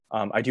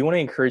I do want to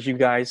encourage you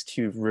guys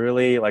to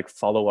really like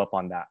follow up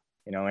on that,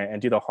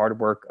 and do the hard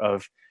work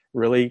of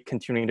really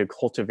continuing to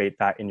cultivate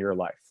that in your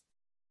life.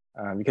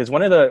 Because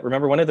one of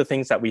the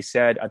things that we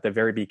said at the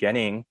very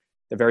beginning,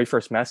 the very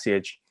first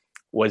message,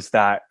 was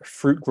that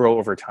fruit grow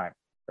over time,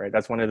 right?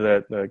 That's one of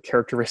the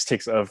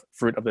characteristics of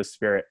fruit of the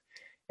Spirit.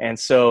 And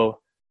so,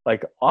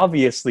 like,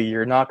 obviously,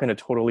 you're not going to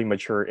totally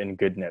mature in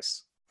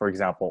goodness, for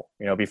example,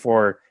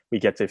 before we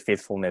get to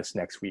faithfulness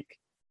next week.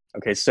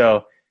 Okay,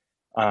 so,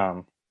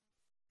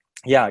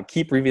 yeah,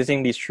 keep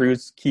revisiting these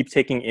truths, keep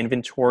taking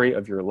inventory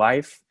of your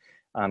life,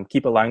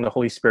 keep allowing the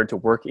Holy Spirit to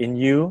work in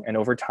you. And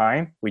over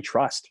time, we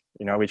trust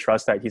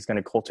that He's going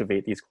to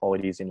cultivate these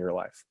qualities in your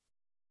life.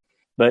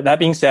 But that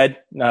being said,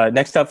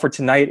 next up for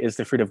tonight is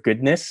the fruit of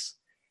goodness.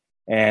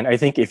 And I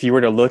think if you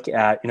were to look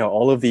at,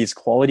 all of these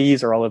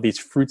qualities or all of these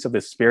fruits of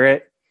the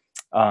Spirit,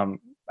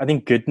 I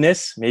think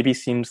goodness maybe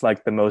seems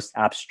like the most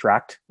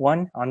abstract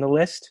one on the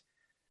list.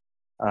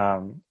 I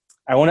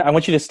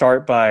want you to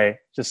start by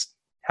just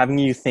having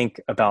you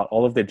think about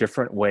all of the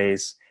different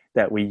ways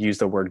that we use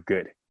the word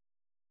good,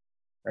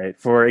 right?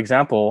 For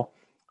example,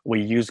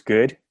 we use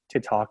good to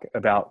talk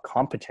about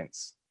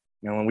competence.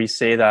 When we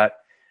say that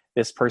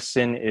this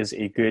person is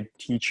a good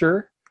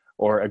teacher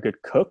or a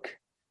good cook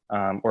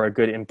or a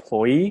good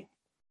employee,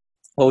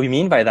 what we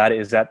mean by that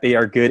is that they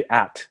are good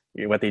at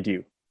what they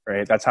do,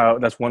 right?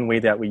 That's one way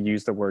that we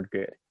use the word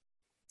good.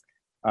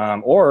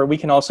 Or we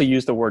can also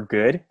use the word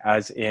good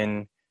as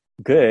in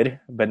good,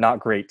 but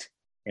not great.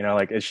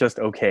 Like it's just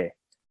okay.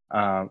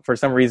 For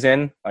some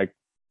reason, like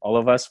all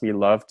of us, we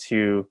love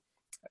to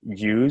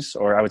use,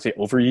 or I would say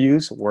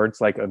overuse,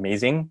 words like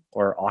amazing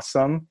or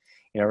awesome.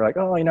 We're like,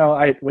 oh,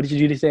 what did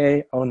you do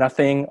today? Oh,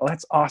 nothing. Oh,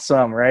 that's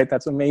awesome, right?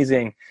 That's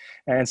amazing.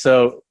 And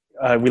so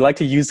we like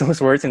to use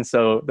those words. And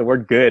so the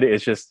word good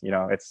is just,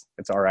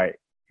 it's all right.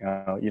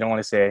 You don't want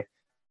to say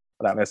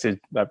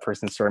that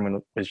person's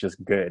sermon was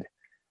just good.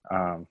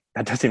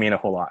 That doesn't mean a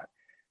whole lot.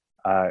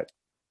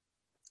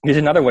 There's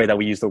another way that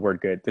we use the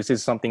word good. This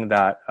is something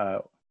that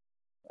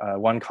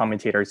one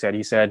commentator said.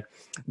 He said,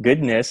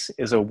 goodness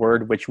is a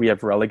word which we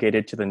have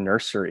relegated to the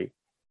nursery.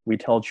 We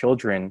tell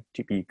children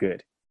to be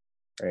good,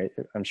 right?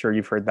 I'm sure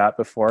you've heard that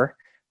before.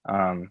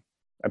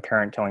 A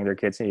parent telling their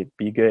kids, hey,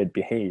 be good,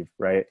 behave,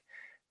 right?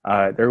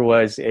 There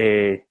was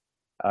a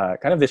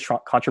kind of this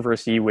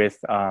controversy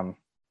with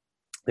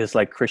this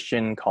like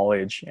Christian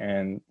college,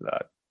 and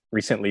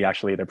recently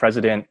actually the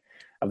president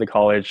of the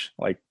college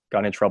like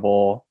got in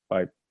trouble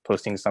by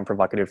posting some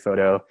provocative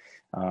photo.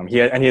 He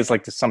has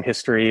like some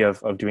history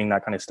of doing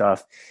that kind of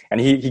stuff.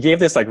 And he gave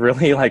this like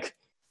really like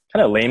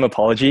kind of lame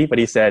apology, but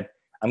he said,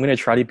 I'm going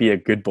to try to be a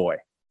good boy,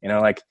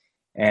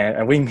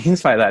 and what he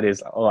means by that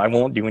is, I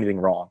won't do anything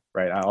wrong,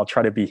 right? I'll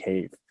try to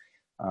behave.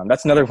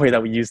 That's another way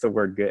that we use the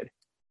word good.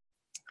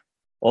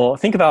 Well,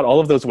 think about all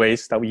of those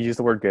ways that we use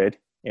the word good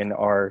in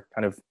our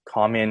kind of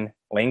common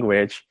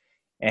language.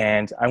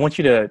 And I want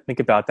you to think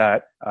about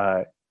that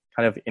kind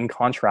of in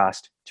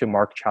contrast to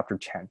Mark chapter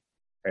 10.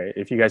 Right?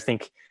 If you guys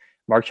think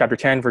Mark chapter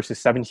 10, verses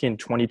 17 and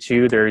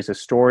 22, there is a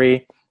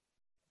story,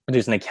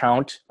 there's an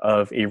account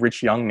of a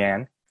rich young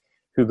man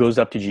who goes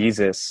up to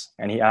Jesus,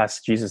 and he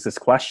asks Jesus this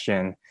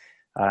question,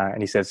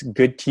 and he says,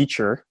 good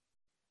teacher,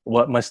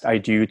 what must I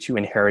do to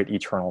inherit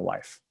eternal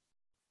life?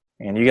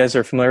 And you guys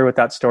are familiar with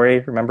that story.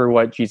 Remember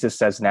what Jesus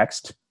says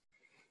next?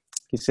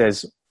 He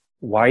says,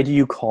 why do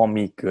you call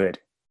me good?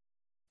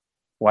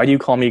 Why do you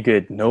call me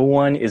good? No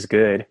one is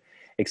good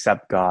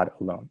except God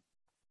alone.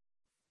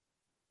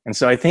 And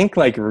so I think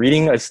like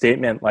reading a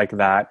statement like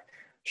that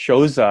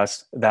shows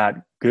us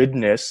that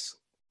goodness,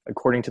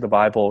 according to the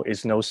Bible,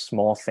 is no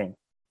small thing.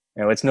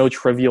 It's no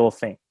trivial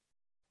thing.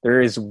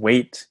 There is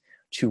weight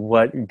to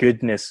what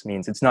goodness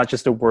means. It's not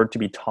just a word to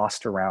be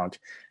tossed around.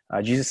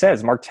 Jesus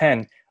says, Mark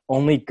 10,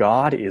 only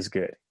God is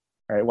good.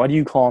 Right? Why do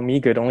you call me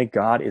good? Only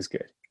God is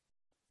good.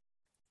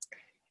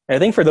 And I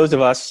think for those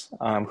of us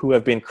who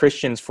have been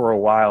Christians for a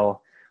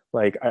while,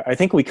 like I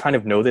think we kind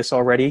of know this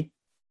already.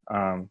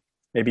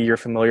 Maybe you're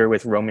familiar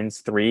with Romans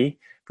 3,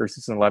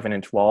 verses 11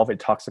 and 12. It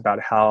talks about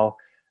how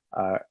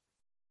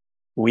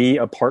we,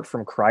 apart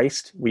from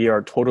Christ, we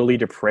are totally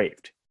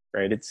depraved,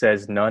 right? It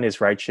says, none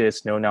is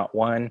righteous, no, not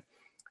one.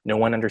 No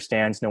one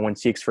understands, no one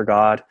seeks for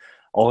God.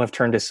 All have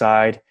turned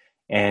aside,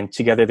 and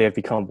together they have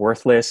become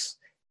worthless.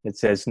 It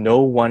says,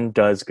 no one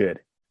does good,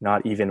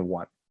 not even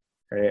one.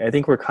 Right? I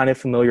think we're kind of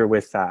familiar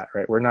with that,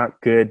 right? We're not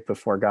good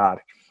before God.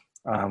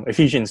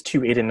 Ephesians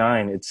 2, 8 and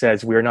 9, it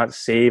says, we are not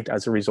saved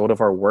as a result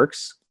of our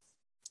works,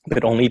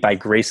 but only by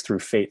grace through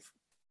faith.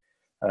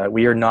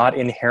 We are not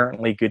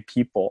inherently good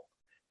people.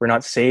 We're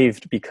not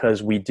saved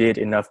because we did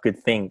enough good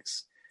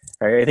things.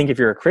 Right? I think if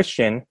you're a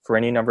Christian for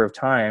any number of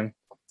time,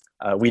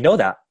 we know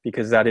that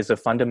because that is a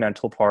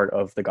fundamental part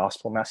of the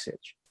gospel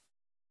message.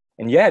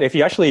 And yet, if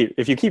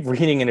you keep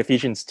reading in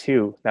Ephesians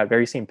 2, that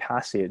very same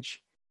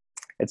passage,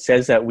 it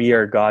says that we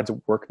are God's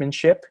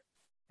workmanship.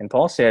 And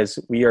Paul says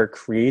we are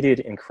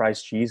created in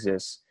Christ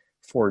Jesus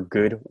for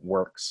good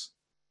works,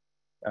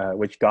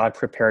 which God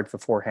prepared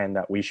beforehand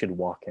that we should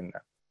walk in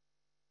them.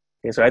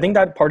 Okay, so I think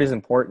that part is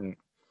important.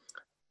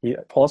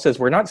 Paul says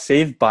we're not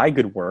saved by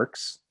good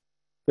works,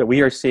 but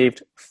we are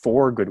saved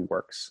for good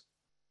works.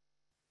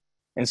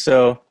 And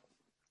so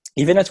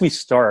even as we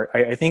start,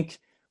 I think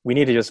we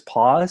need to just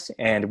pause,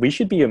 and we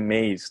should be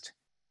amazed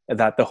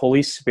that the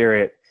Holy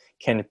Spirit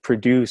can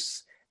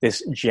produce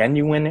this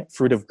genuine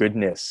fruit of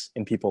goodness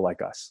in people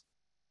like us.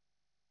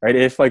 Right?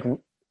 If like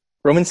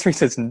Romans 3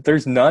 says,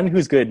 there's none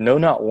who's good, no,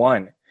 not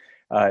one.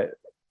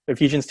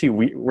 Ephesians 2,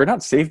 we're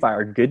not saved by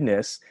our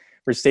goodness.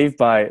 We're saved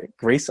by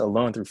grace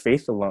alone, through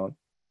faith alone.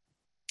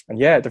 And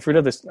yet, the fruit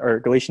of this, or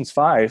Galatians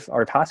 5,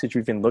 our passage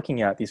we've been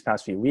looking at these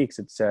past few weeks,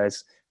 it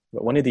says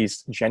that one of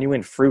these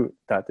genuine fruit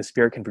that the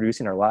Spirit can produce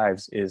in our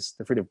lives is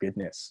the fruit of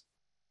goodness.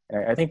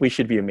 And I think we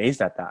should be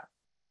amazed at that.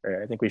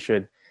 Right? I think we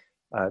should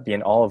be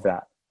in awe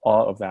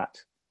of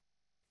that.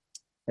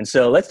 And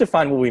so let's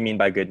define what we mean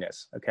by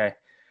goodness, okay?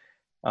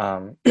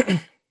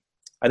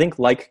 I think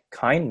like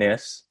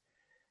kindness,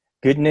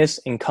 goodness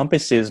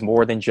encompasses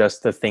more than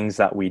just the things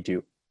that we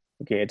do.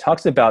 Okay, it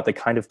talks about the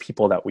kind of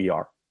people that we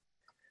are.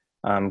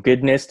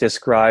 Goodness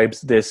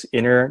describes this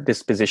inner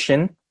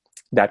disposition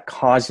that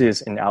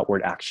causes an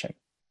outward action.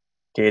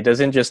 Okay, it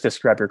doesn't just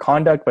describe your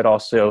conduct, but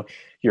also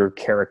your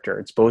character.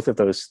 It's both of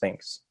those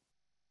things.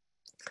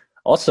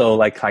 Also,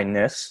 like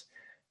kindness,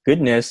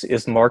 goodness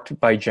is marked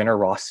by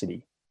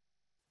generosity.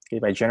 Okay,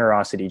 by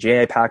generosity.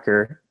 J.I.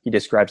 Packer, he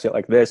describes it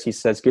like this. He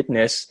says,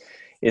 goodness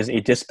is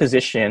a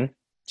disposition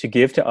to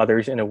give to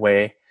others in a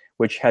way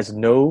which has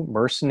no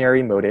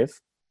mercenary motive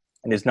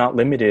and is not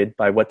limited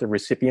by what the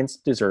recipients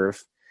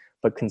deserve,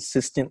 but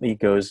consistently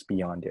goes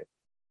beyond it.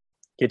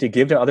 Okay, to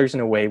give to others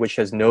in a way which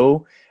has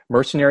no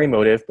mercenary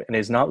motive and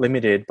is not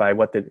limited by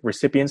what the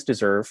recipients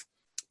deserve,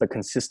 but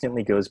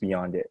consistently goes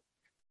beyond it.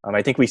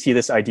 I think we see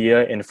this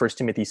idea in 1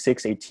 Timothy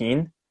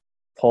 6:18.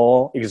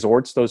 Paul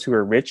exhorts those who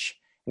are rich,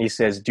 and he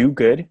says, do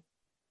good,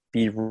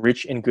 be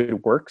rich in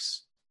good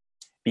works,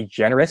 be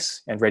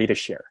generous and ready to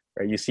share.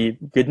 Right? You see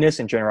goodness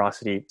and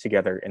generosity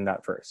together in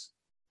that verse.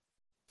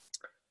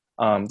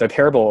 The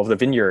parable of the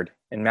vineyard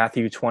in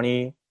Matthew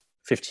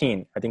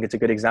 20:15, I think it's a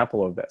good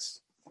example of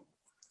this.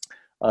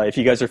 If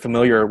you guys are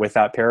familiar with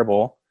that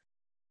parable,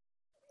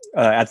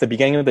 at the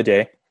beginning of the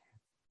day,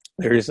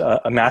 there's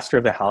a master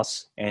of the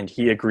house, and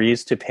he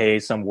agrees to pay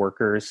some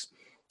workers.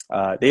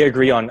 They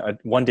agree on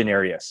 1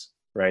 denarius,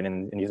 right?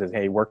 And he says,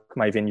 hey, work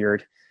my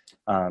vineyard.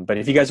 But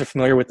if you guys are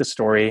familiar with the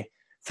story,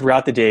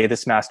 throughout the day,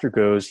 this master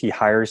goes, he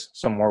hires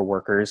some more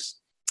workers.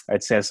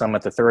 It says some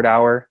at the 3rd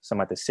hour, some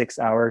at the 6th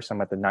hour,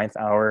 some at the 9th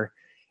hour,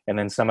 and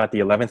then some at the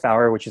 11th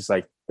hour, which is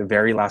like the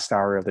very last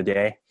hour of the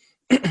day.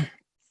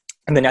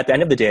 And then at the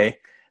end of the day,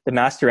 the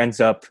master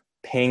ends up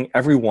paying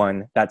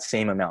everyone that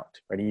same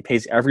amount, right? He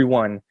pays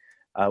everyone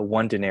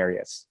 1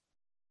 denarius.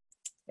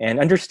 And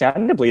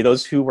understandably,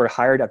 those who were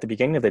hired at the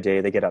beginning of the day,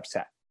 they get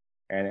upset.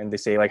 And they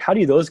say, like, how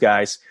do those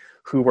guys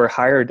who were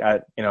hired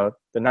at,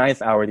 the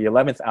 9th hour, the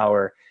 11th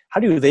hour, how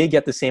do they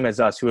get the same as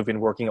us who have been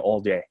working all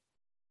day?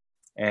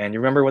 And you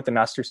remember what the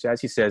master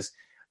says? He says,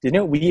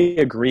 didn't we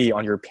agree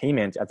on your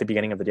payment at the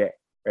beginning of the day?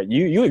 Right?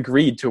 You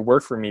agreed to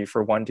work for me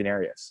for 1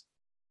 denarius.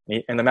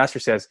 And the master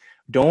says,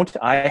 don't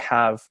I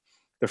have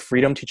the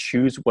freedom to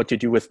choose what to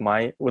do with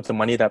the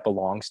money that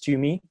belongs to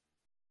me?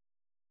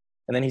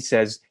 And then he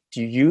says,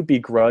 do you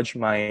begrudge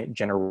my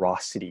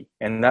generosity?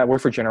 And that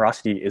word for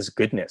generosity is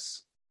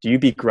goodness. Do you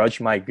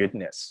begrudge my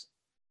goodness?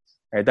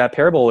 Right? That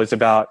parable is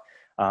about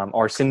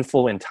our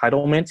sinful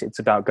entitlement. It's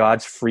about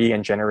God's free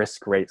and generous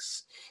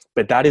grace.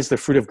 But that is the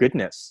fruit of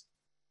goodness.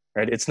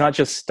 Right? It's not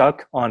just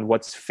stuck on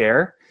what's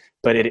fair,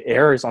 but it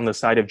errs on the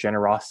side of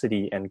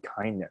generosity and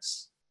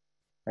kindness.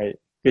 Right?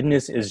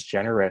 Goodness is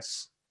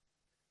generous.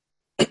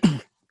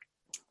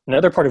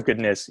 Another part of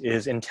goodness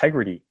is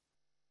integrity.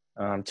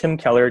 Tim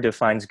Keller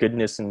defines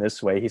goodness in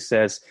this way. He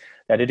says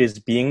that it is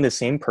being the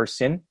same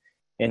person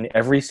in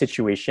every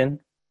situation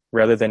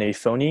rather than a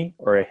phony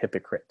or a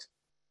hypocrite.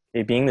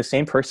 Okay, being the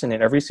same person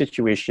in every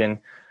situation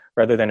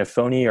rather than a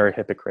phony or a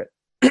hypocrite.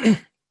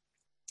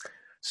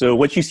 So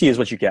what you see is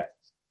what you get.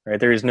 Right?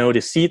 There is no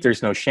deceit,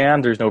 there's no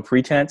sham, there's no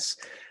pretense.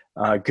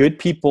 Good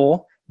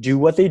people do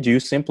what they do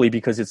simply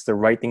because it's the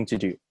right thing to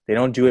do. They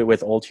don't do it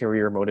with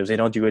ulterior motives. They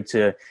don't do it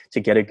to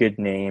get a good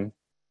name.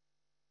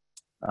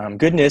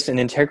 Goodness and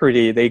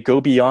integrity, they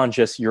go beyond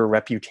just your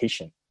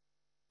reputation.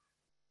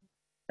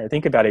 Right?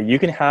 Think about it. You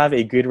can have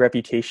a good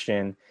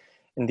reputation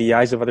in the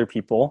eyes of other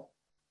people,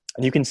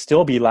 and you can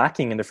still be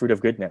lacking in the fruit of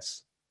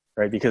goodness,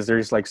 right? Because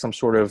there's like some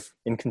sort of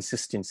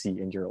inconsistency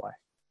in your life.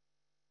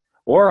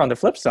 Or on the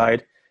flip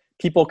side,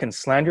 people can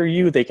slander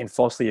you, they can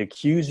falsely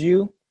accuse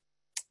you,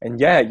 and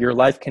yet your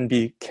life can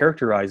be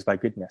characterized by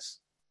goodness,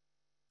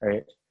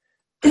 right?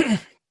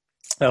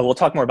 We'll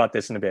talk more about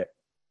this in a bit.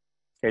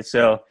 Okay,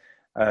 so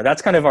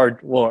that's kind of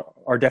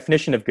our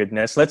definition of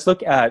goodness. Let's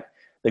look at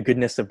the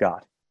goodness of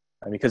God.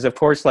 Because of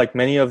course, like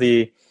many of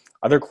the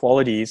other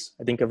qualities,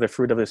 I think of the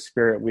fruit of the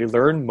Spirit, we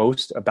learn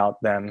most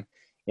about them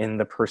in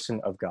the person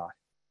of God.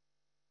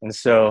 And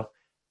so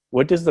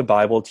what does the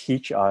Bible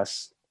teach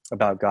us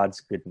about God's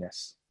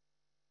goodness?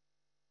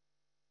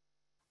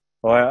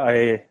 Well,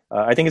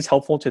 I think it's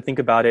helpful to think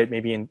about it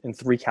maybe in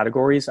three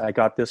categories. I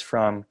got this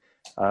from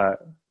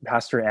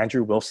Pastor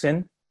Andrew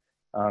Wilson,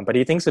 but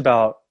he thinks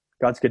about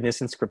God's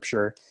goodness in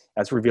Scripture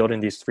as revealed in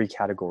these three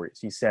categories.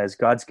 He says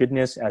God's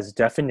goodness as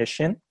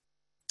definition,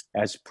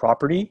 as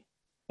property,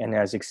 and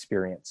as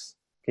experience.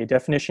 Okay,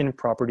 definition,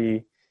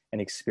 property,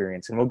 and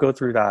experience. And we'll go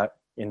through that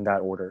in that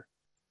order.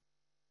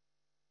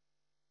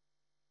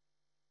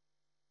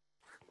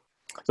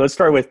 So let's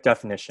start with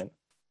definition.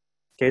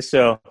 Okay,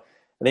 so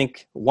I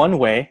think one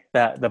way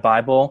that the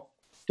Bible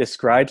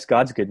describes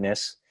God's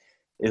goodness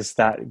is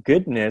that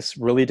goodness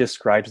really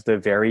describes the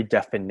very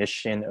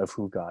definition of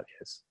who God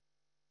is.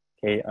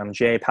 Okay,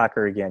 J.I.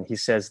 Packer again, he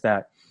says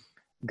that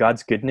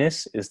God's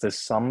goodness is the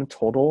sum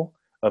total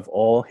of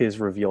all his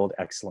revealed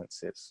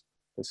excellences.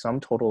 The sum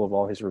total of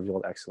all his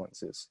revealed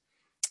excellences.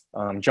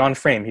 John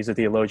Frame, he's a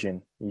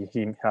theologian.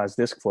 He has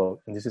this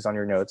quote, and this is on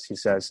your notes. He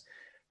says,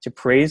 "To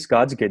praise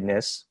God's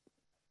goodness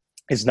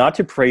is not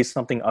to praise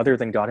something other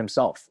than God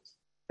himself.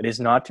 It is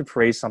not to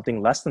praise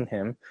something less than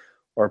him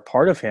or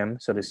part of him,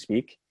 so to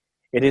speak.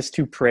 It is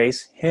to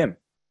praise him.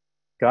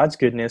 God's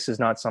goodness is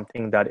not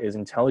something that is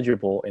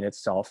intelligible in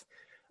itself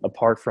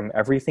apart from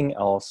everything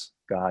else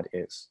God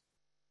is."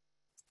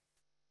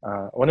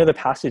 One of the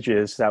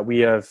passages that we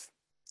have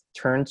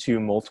turned to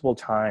multiple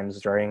times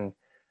during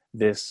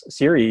this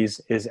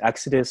series is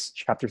Exodus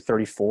chapter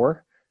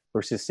 34,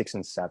 verses 6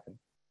 and 7.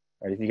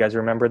 Right? If you guys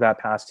remember that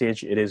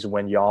passage, it is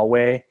when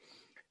Yahweh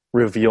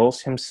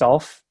reveals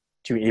himself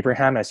to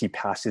Abraham as he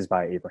passes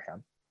by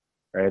Abraham.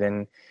 Right?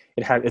 And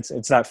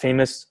it's that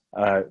famous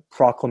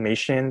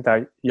proclamation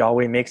that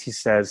Yahweh makes. He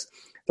says,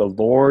 the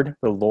Lord,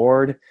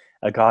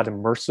 a God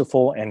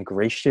merciful and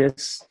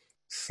gracious,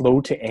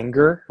 slow to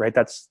anger, right?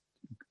 That's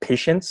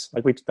patience,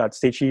 like that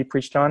Stacey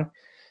preached on.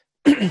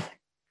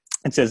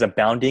 It says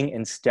abounding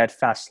in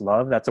steadfast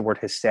love. That's the word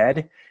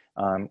hesed,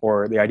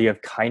 or the idea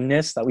of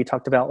kindness that we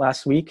talked about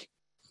last week.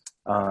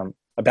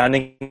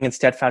 Abounding in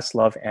steadfast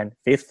love and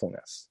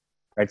faithfulness,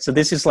 right? So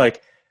this is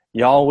like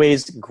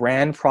Yahweh's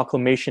grand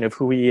proclamation of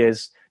who he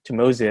is to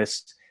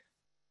Moses.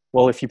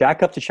 Well, if you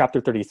back up to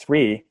chapter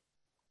 33,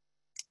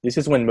 this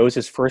is when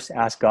Moses first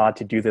asked God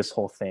to do this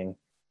whole thing.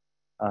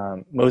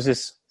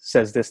 Moses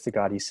says this to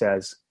God. He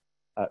says,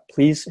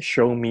 please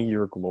show me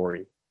your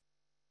glory.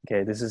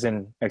 Okay, this is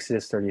in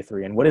Exodus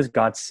 33. And what does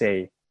God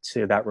say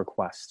to that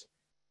request?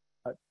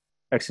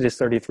 Exodus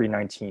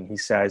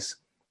 33:19,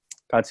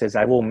 God says,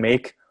 I will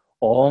make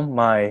all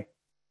my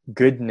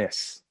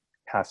goodness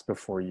pass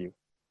before you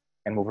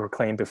and will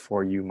proclaim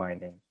before you my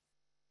name.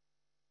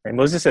 And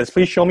Moses says,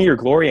 please show me your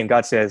glory. And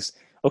God says,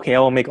 okay, I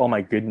will make all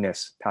my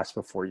goodness pass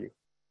before you.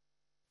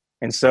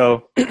 And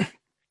so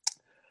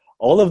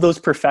all of those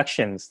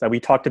perfections that we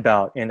talked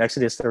about in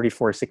Exodus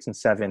 34, 6 and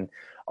 7,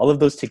 all of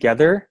those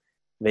together,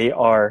 they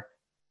are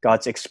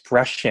God's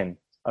expression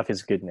of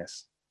his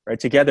goodness, right?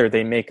 Together,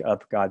 they make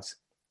up God's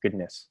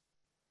goodness.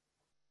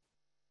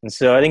 And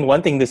so I think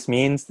one thing this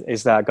means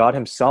is that God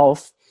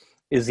himself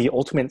is the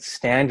ultimate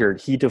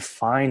standard. He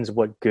defines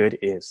what good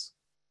is.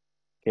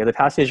 Okay, the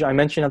passage I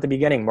mentioned at the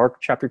beginning, Mark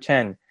chapter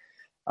 10,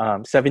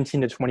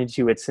 17 to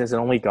 22, it says that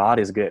only God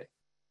is good.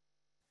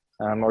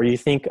 Or you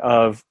think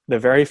of the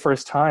very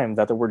first time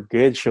that the word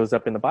good shows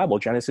up in the Bible,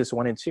 Genesis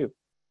 1 and 2.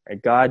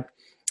 Right? God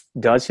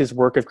does his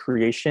work of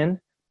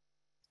creation,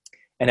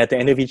 and at the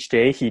end of each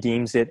day, he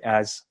deems it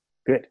as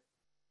good.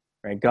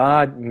 Right?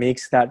 God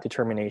makes that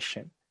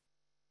determination.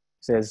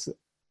 He says,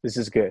 this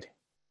is good.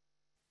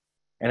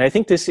 And I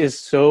think this is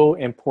so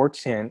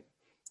important,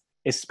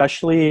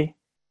 especially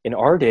in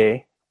our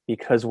day,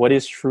 because what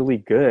is truly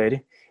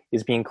good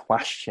is being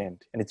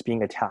questioned and it's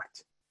being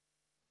attacked.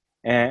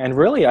 And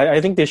really, I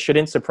think this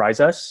shouldn't surprise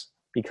us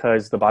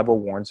because the Bible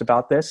warns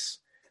about this.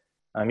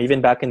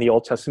 Even back in the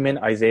Old Testament,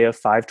 Isaiah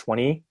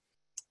 5:20,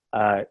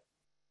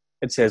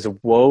 it says,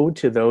 woe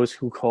to those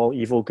who call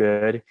evil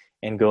good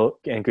and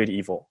good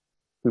evil,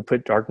 who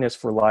put darkness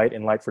for light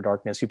and light for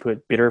darkness, who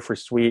put bitter for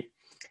sweet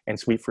and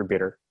sweet for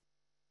bitter.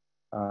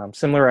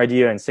 Similar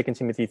idea in 2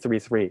 Timothy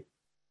 3:3.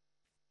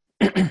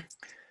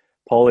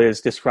 Paul is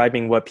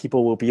describing what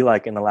people will be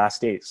like in the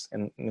last days.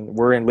 And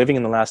we're living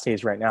in the last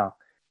days right now.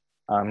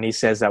 And he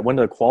says that one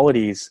of the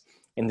qualities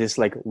in this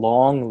like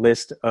long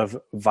list of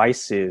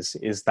vices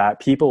is that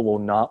people will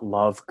not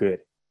love good.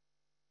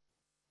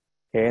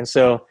 Okay, and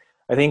so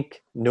I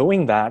think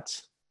knowing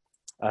that,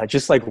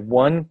 just like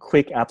one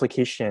quick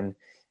application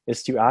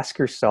is to ask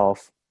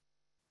yourself,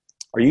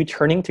 are you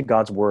turning to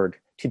God's word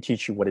to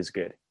teach you what is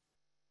good?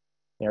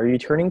 And are you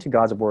turning to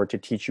God's word to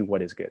teach you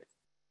what is good?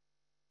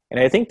 And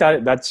I think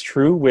that that's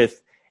true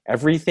with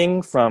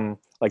everything from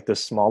like the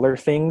smaller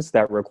things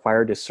that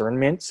require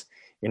discernment.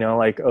 You know,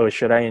 like, oh,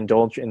 should I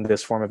indulge in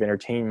this form of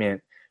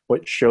entertainment?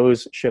 What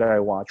shows should I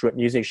watch? What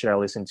music should I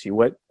listen to?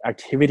 What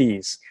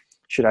activities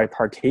should I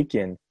partake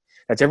in?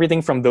 That's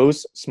everything from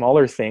those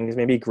smaller things,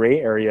 maybe gray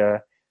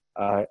area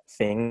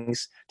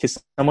things, to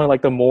somewhat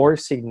like the more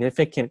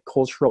significant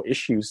cultural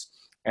issues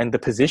and the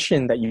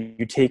position that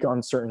you take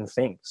on certain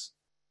things.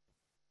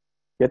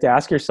 You have to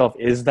ask yourself,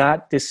 is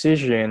that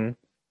decision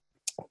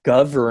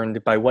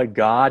governed by what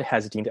God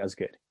has deemed as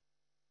good,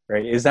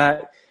 right? Is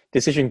that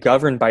decision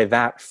governed by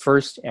that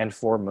first and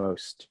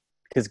foremost?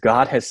 Because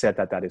God has said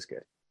that that is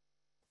good.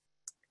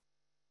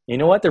 You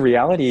know what? The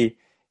reality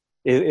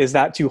is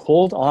that to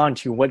hold on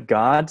to what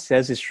God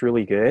says is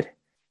truly good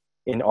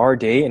in our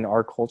day, in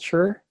our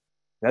culture,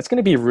 that's going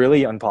to be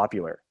really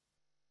unpopular.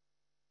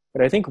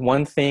 But I think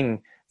one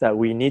thing that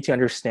we need to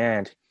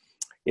understand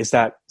is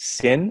that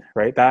sin,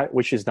 right, that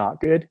which is not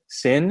good,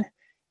 sin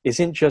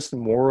isn't just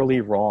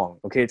morally wrong,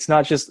 okay? It's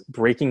not just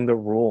breaking the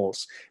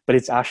rules, but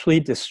it's actually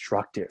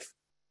destructive,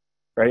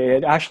 right?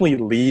 It actually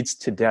leads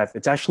to death.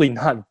 It's actually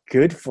not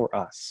good for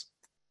us.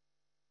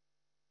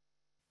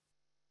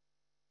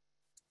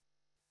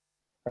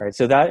 All right,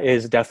 so that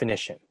is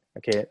definition,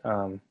 okay?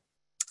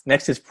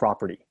 Next is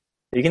property.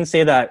 You can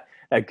say that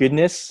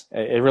goodness,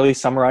 it really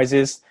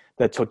summarizes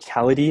the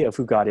totality of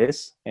who God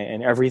is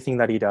and everything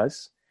that he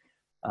does.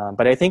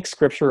 But I think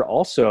scripture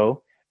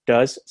also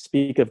does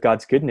speak of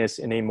God's goodness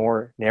in a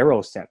more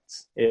narrow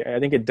sense. I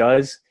think it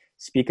does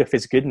speak of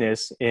his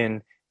goodness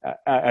in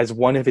as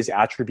one of his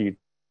attributes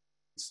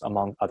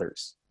among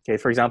others. Okay,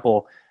 for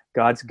example,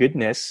 God's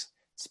goodness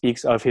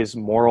speaks of his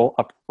moral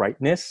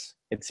uprightness.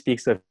 It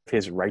speaks of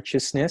his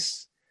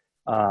righteousness.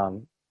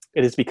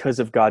 It is because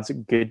of God's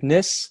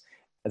goodness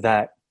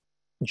that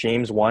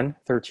James 1,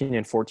 13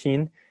 and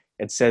 14,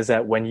 it says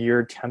that when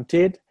you're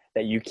tempted,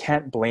 that you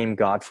can't blame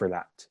God for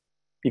that.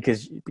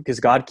 Because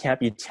God can't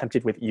be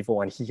tempted with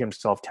evil and he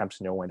himself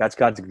tempts no one. That's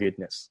God's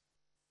goodness.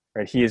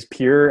 Right? He is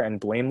pure and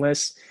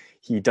blameless.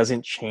 He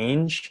doesn't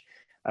change.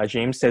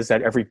 James says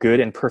that every good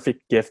and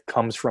perfect gift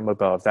comes from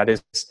above. That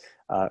is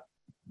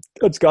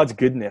it's God's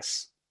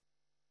goodness.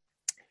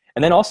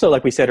 And then also,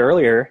 like we said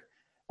earlier,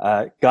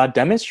 God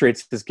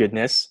demonstrates his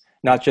goodness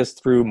not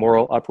just through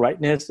moral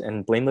uprightness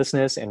and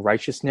blamelessness and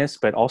righteousness,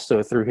 but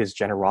also through his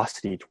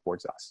generosity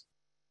towards us.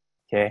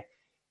 Okay?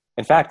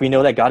 In fact, we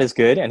know that God is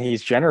good and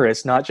he's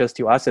generous not just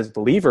to us as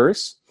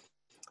believers,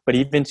 but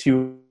even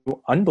to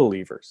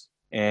unbelievers.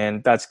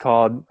 And that's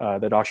called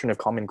the doctrine of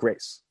common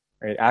grace.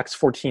 Right? Acts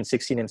 14,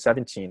 16, and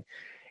 17.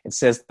 It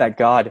says that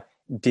God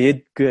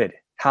did good.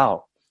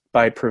 How?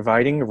 By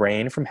providing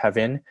rain from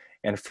heaven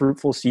and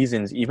fruitful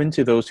seasons, even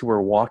to those who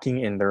were walking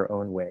in their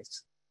own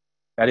ways.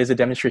 That is a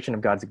demonstration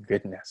of God's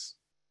goodness.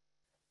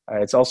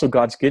 It's also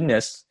God's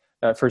goodness.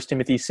 1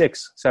 Timothy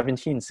 6,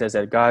 17 says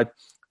that God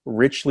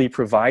richly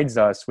provides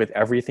us with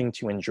everything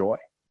to enjoy.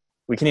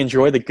 We can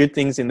enjoy the good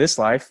things in this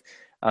life,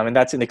 and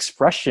that's an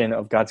expression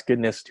of God's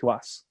goodness to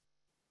us.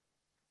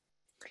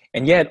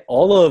 And yet,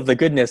 all of the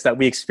goodness that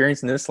we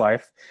experience in this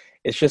life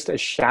is just a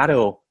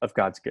shadow of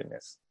God's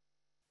goodness.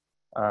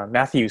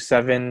 Matthew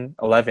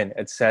 7:11,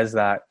 it says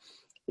that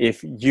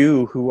if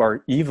you who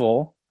are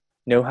evil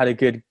know how to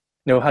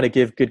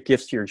give good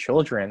gifts to your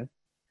children,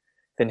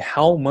 then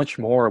how much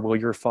more will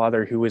your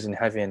Father who is in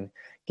heaven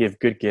give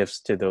good gifts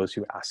to those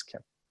who ask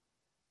him?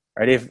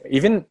 Right? If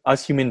even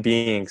us human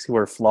beings who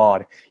are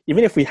flawed,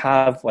 even if we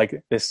have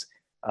like this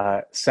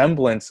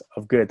semblance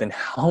of good, then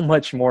how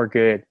much more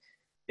good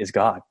is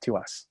God to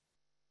us,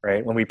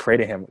 right? When we pray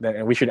to him,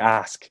 then we should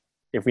ask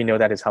if we know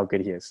that is how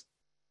good he is.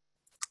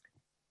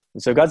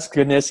 And so God's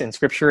goodness in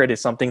scripture, it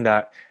is something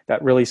that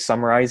really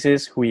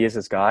summarizes who he is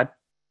as God,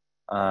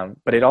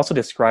 but it also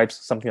describes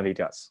something that he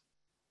does.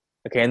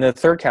 Okay, and the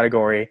third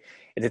category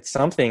is it's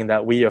something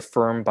that we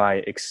affirm by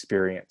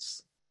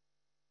experience.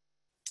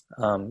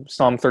 Psalm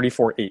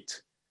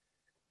 34:8.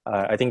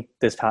 I think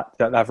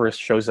that verse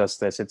shows us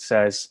this. It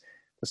says,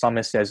 the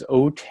psalmist says,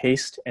 "Oh,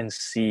 taste and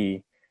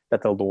see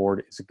that the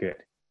Lord is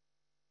good."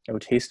 Oh,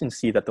 taste and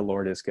see that the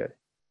Lord is good.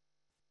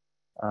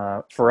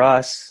 For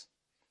us,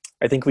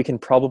 I think we can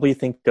probably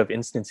think of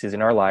instances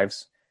in our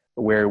lives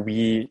where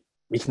we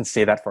can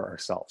say that for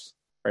ourselves,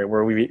 right?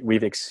 Where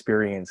we've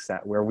experienced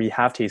that, where we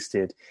have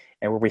tasted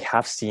and where we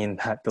have seen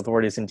that the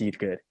Lord is indeed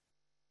good.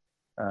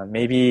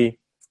 Maybe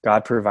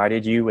God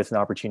provided you with an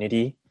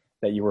opportunity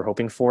that you were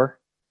hoping for.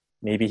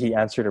 Maybe he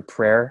answered a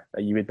prayer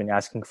that you had been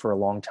asking for a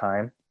long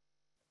time.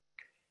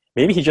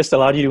 Maybe he just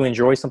allowed you to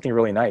enjoy something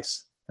really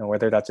nice,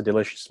 whether that's a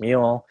delicious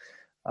meal,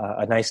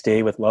 a nice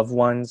day with loved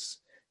ones,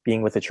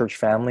 being with a church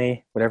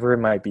family, whatever it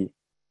might be.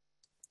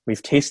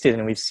 We've tasted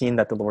and we've seen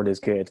that the Lord is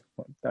good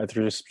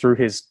through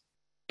his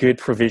good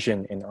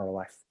provision in our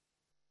life.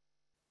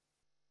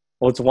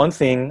 Well, it's one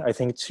thing, I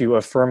think, to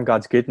affirm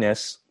God's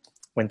goodness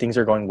when things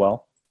are going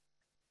well,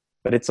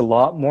 but it's a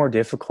lot more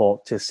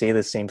difficult to say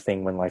the same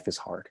thing when life is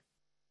hard.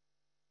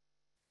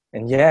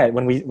 And yet,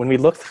 when we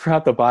look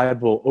throughout the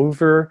Bible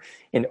over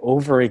and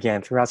over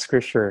again throughout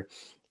Scripture,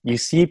 you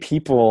see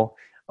people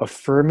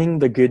affirming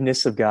the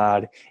goodness of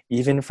God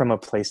even from a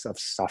place of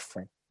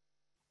suffering.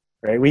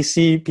 Right? We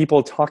see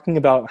people talking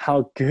about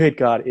how good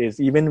God is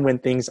even when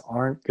things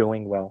aren't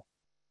going well.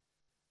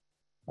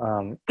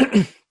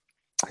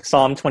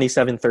 Psalm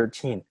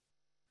 27:13.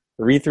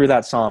 Read through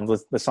that psalm.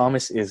 The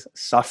psalmist is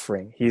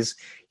suffering. He's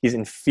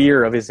in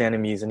fear of his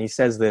enemies. And he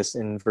says this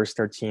in verse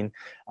 13,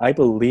 "I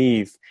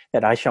believe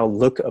that I shall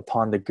look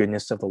upon the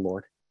goodness of the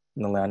Lord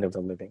in the land of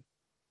the living."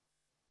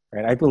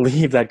 right? I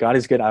believe that God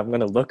is good. I'm going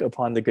to look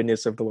upon the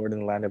goodness of the Lord in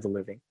the land of the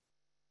living.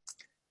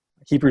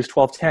 Hebrews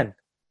 12:10.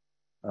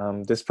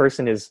 This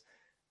person is,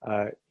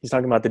 he's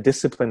talking about the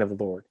discipline of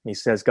the Lord. He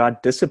says,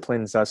 God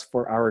disciplines us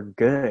for our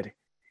good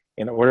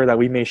in order that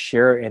we may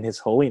share in his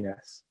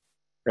holiness.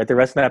 Right? The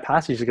rest of that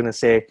passage is going to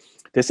say,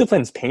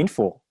 discipline is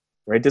painful,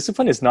 right?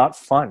 Discipline is not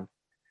fun.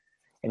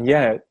 And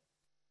yet,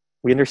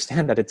 we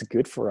understand that it's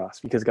good for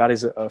us because God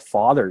is a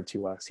father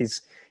to us.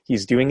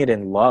 He's doing it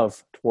in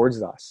love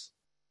towards us.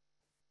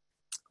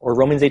 Or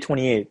Romans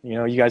 8:28,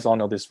 you guys all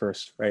know this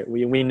verse, right?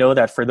 We know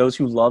that for those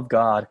who love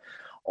God,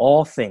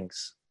 all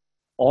things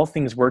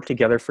work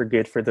together for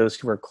good for those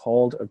who are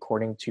called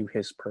according to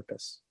his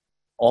purpose.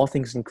 All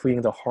things,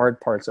 including the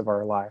hard parts of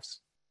our lives.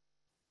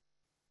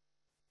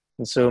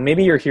 And so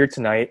maybe you're here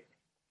tonight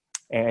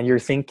and you're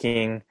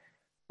thinking,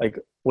 like,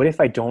 what if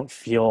I don't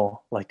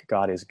feel like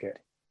God is good?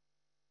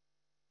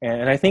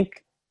 And I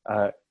think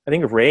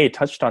Ray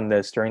touched on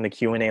this during the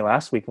Q&A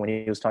last week when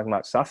he was talking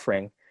about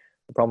suffering,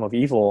 the problem of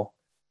evil.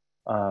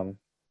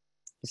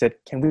 He said,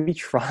 can we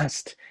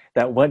trust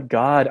that what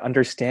God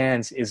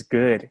understands is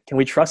good? Can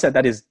we trust that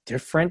that is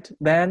different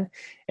than,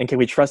 and can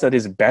we trust that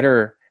is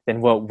better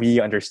than what we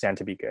understand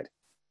to be good?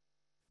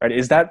 Right?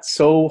 Is that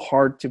so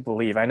hard to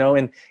believe? I know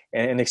in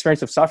the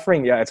experience of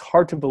suffering, yeah, it's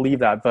hard to believe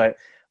that, but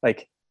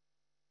like,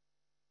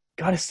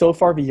 God is so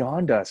far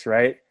beyond us,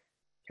 right?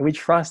 Can we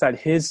trust that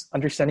his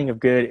understanding of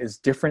good is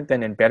different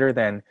than and better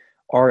than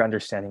our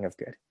understanding of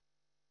good?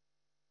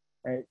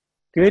 Right?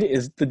 Good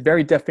is the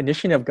very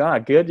definition of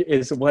God. Good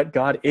is what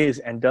God is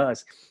and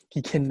does.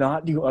 He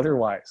cannot do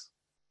otherwise.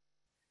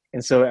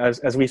 And so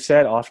as we've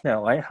said often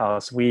at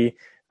Lighthouse, we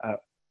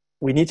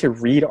need to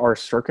read our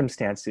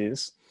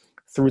circumstances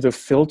through the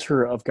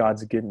filter of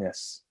God's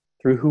goodness,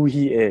 through who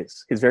he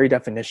is, his very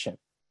definition,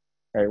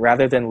 right?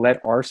 Rather than let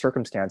our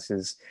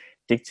circumstances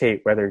dictate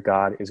whether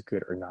God is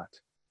good or not.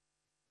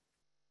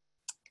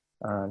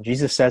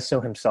 Jesus says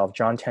so himself,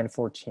 John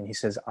 10:14. He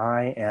says,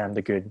 I am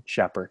the good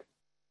shepherd.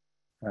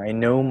 I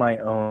know my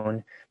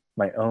own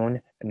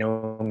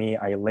know me.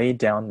 I lay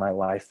down my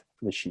life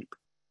for the sheep.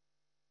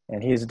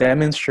 And he has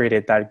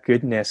demonstrated that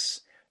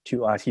goodness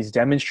to us. He's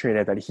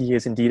demonstrated that he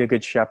is indeed a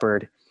good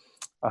shepherd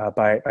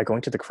by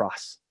going to the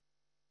cross.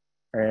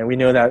 And we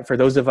know that for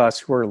those of us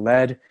who are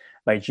led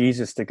by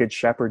Jesus, the good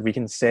shepherd, we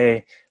can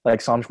say, like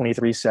Psalm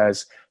 23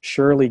 says,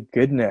 surely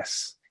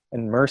goodness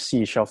and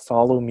mercy shall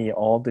follow me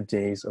all the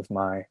days of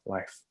my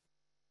life.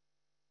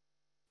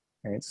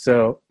 Right?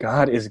 So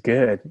God is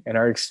good, and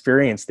our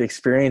experience, the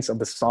experience of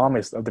the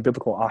psalmist, of the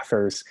biblical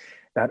authors,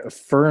 that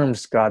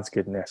affirms God's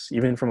goodness,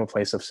 even from a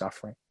place of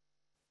suffering.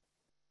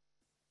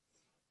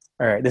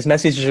 All right, this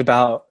message is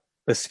about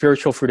the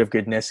spiritual fruit of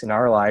goodness in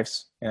our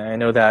lives. And I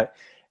know that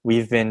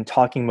we've been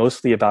talking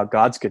mostly about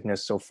God's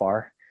goodness so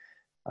far,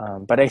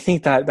 but I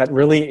think that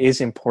really is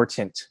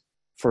important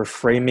for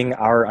framing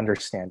our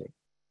understanding.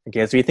 Okay,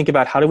 as we think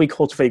about how do we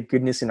cultivate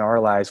goodness in our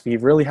lives, we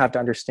really have to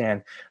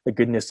understand the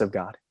goodness of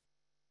God.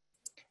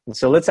 And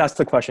so let's ask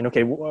the question,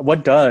 okay,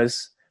 what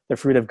does the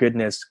fruit of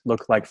goodness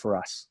look like for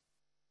us?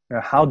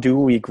 How do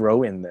we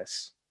grow in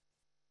this?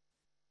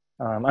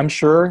 I'm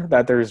sure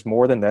that there's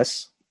more than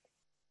this,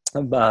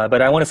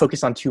 but I want to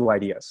focus on two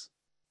ideas.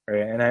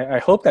 Right? And I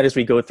hope that as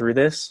we go through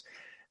this,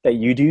 that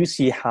you do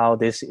see how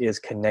this is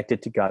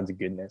connected to God's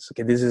goodness.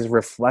 Okay, this is a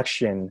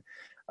reflection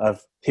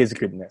of his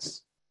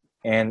goodness.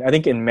 And I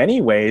think in many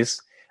ways,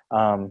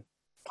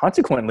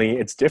 consequently,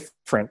 it's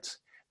different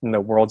than the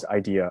world's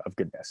idea of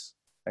goodness.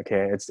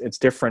 Okay, it's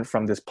different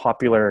from this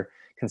popular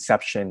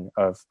conception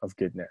of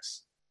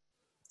goodness.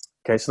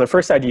 Okay, so the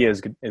first idea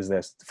is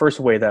this. The first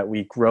way that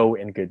we grow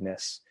in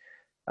goodness,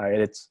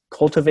 it's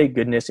cultivate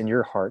goodness in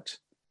your heart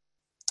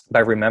by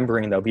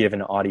remembering that we have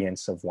an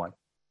audience of one.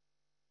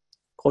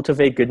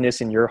 Cultivate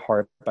goodness in your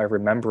heart by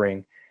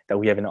remembering that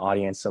we have an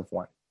audience of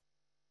one.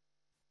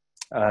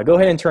 Go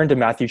ahead and turn to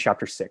Matthew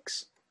chapter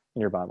 6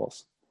 in your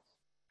Bibles.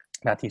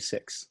 Matthew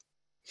 6.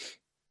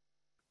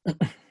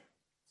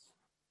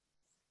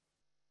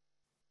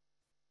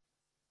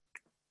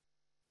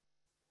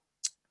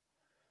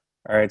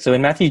 All right, so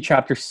in Matthew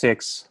chapter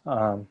 6,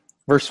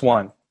 verse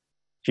 1,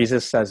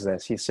 Jesus says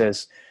this. He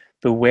says,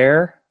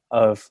 beware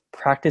of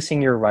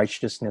practicing your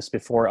righteousness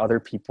before other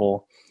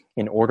people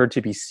in order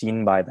to be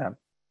seen by them,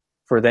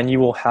 for then you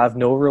will have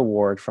no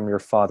reward from your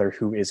Father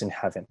who is in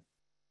heaven.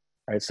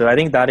 All right, so I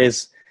think that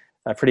is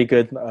a pretty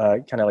good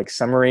kind of like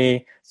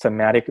summary,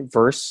 thematic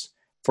verse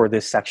for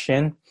this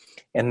section.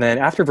 And then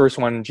after verse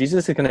 1,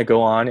 Jesus is going to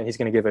go on and he's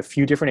going to give a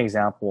few different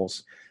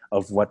examples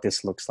of what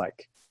this looks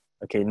like.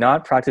 Okay,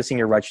 not practicing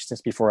your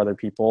righteousness before other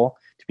people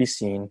to be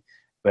seen,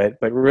 but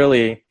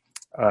really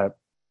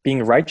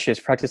being righteous,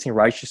 practicing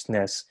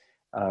righteousness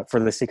for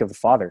the sake of the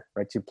Father,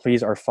 right? To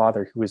please our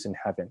Father who is in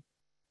heaven.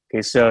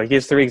 Okay, so he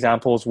gives 3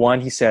 examples.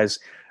 One, he says,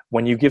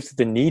 when you give to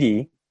the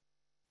needy,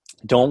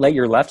 don't let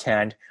your left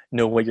hand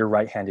know what your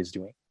right hand is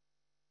doing.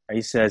 Right?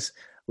 He says,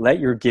 let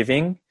your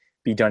giving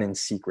be done in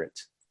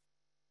secret.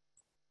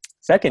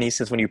 Second, he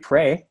says, when you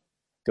pray,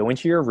 go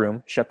into your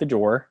room, shut the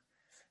door,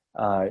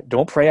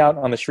 Don't pray out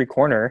on the street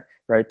corner,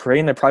 right? Pray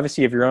in the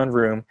privacy of your own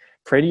room.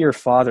 Pray to your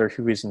Father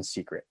who is in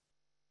secret.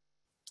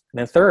 And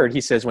then third,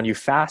 he says, when you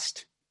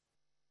fast,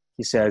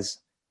 he says,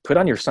 put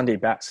on your Sunday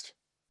best,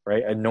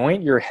 right?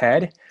 Anoint your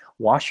head,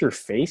 wash your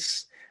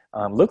face,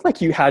 look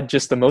like you had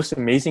just the most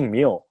amazing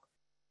meal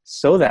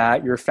so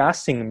that your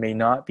fasting may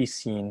not be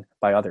seen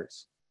by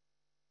others.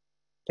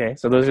 Okay,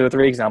 so those are the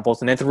three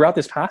examples. And then throughout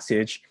this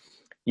passage,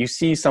 you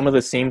see some of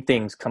the same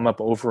things come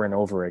up over and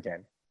over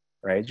again,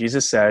 right?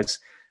 Jesus says,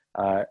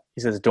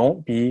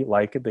 don't be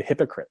like the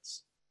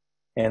hypocrites.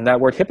 And that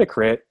word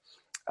hypocrite,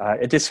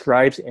 it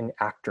describes an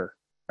actor,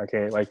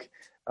 okay, like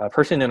a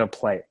person in a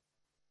play.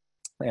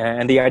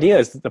 And the idea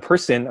is that the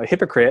person, a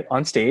hypocrite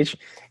on stage,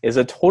 is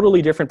a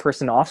totally different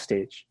person off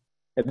stage.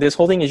 This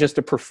whole thing is just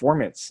a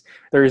performance.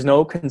 There is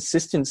no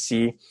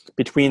consistency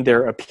between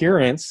their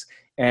appearance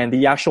and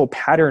the actual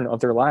pattern of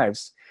their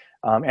lives.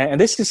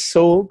 And this is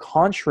so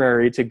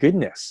contrary to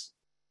goodness.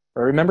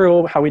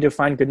 Remember how we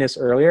defined goodness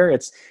earlier?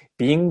 It's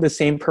being the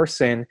same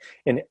person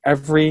in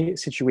every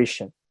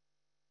situation.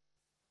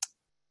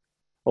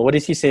 Well, what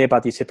does he say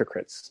about these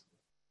hypocrites?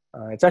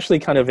 It's actually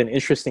kind of an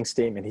interesting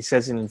statement. He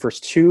says in verse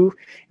 2,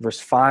 verse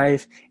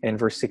 5, and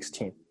verse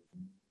 16.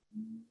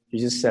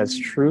 Jesus says,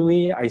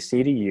 truly I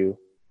say to you,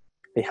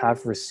 they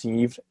have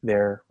received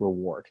their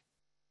reward.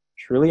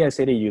 Truly I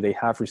say to you, they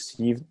have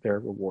received their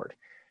reward.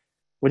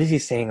 What is he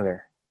saying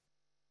there?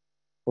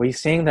 Well, he's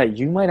saying that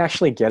you might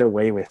actually get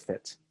away with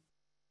it.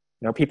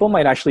 You know, people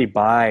might actually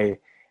buy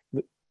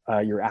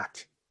your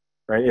act,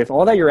 right? If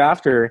all that you're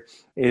after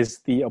is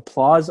the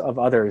applause of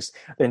others,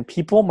 then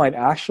people might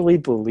actually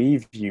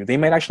believe you. They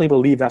might actually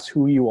believe that's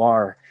who you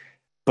are,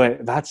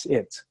 but that's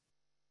it,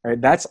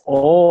 right? That's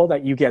all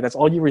that you get. That's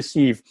all you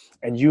receive,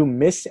 and you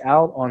miss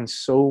out on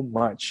so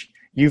much.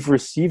 You've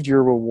received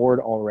your reward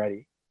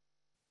already.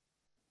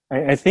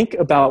 I think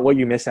about what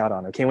you miss out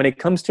on, okay? When it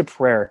comes to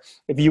prayer,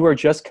 if you are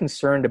just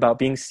concerned about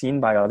being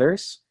seen by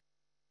others,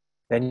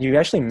 then you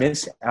actually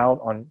miss out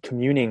on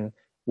communing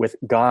with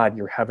God,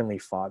 your heavenly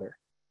Father.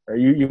 Or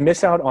you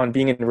miss out on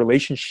being in a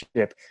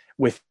relationship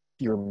with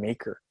your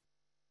Maker.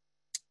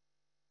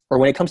 Or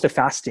when it comes to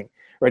fasting,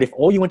 right? If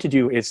all you want to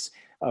do is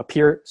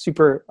appear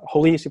super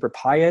holy, super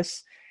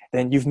pious,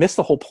 then you've missed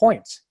the whole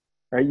point,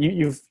 right?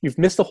 You've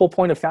missed the whole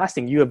point of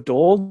fasting. You have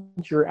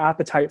dulled your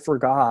appetite for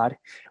God,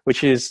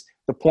 which is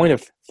the point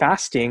of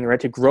fasting, right?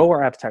 To grow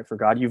our appetite for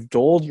God. You've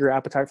dulled your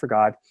appetite for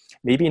God,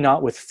 maybe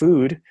not with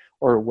food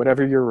or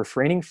whatever you're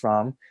refraining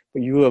from,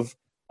 but you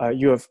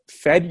have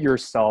fed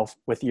yourself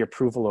with the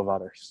approval of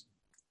others.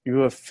 You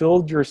have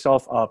filled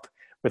yourself up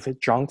with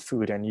junk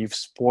food, and you've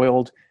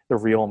spoiled the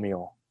real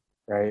meal,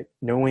 right?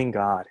 Knowing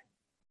God.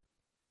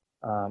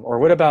 Or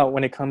what about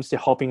when it comes to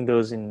helping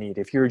those in need?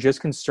 If you're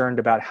just concerned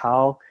about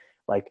how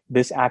like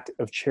this act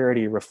of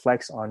charity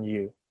reflects on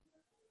you,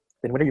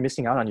 then what are you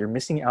missing out on? You're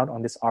missing out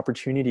on this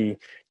opportunity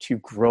to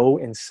grow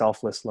in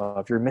selfless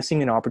love. You're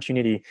missing an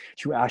opportunity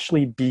to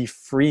actually be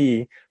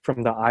free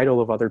from the idol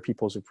of other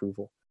people's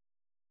approval.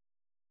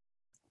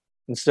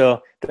 And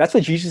so that's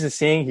what Jesus is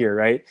saying here,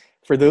 right?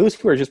 For those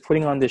who are just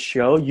putting on this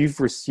show, you've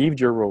received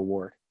your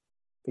reward,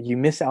 but you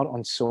miss out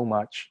on so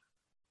much.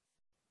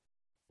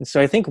 And so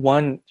I think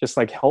one just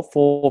like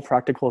helpful,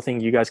 practical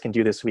thing you guys can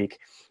do this week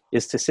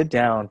is to sit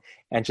down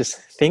and just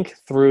think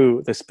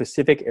through the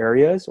specific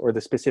areas or the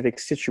specific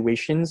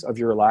situations of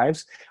your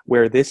lives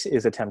where this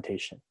is a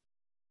temptation.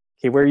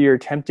 Okay, where you're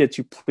tempted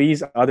to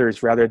please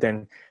others rather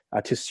than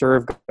to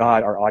serve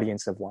God, our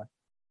audience of one.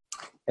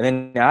 And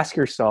then ask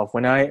yourself,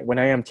 when I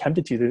am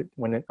tempted to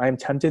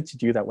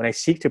do that, when I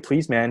seek to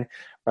please man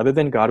rather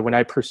than God, when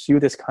I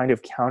pursue this kind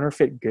of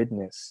counterfeit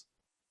goodness,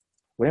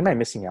 what am I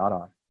missing out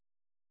on?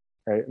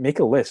 Right? Make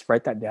a list,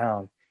 write that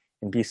down,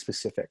 and be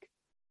specific.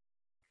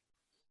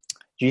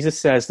 Jesus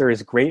says there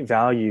is great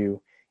value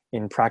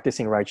in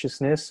practicing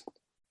righteousness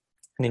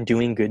and in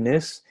doing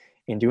goodness,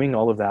 in doing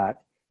all of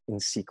that in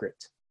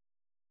secret.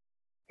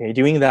 Okay,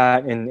 doing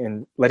that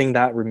and letting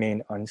that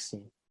remain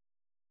unseen.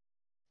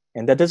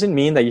 And that doesn't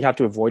mean that you have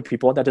to avoid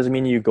people. That doesn't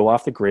mean you go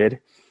off the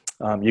grid.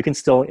 You can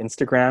still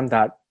Instagram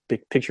that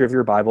big picture of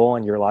your Bible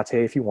and your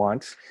latte if you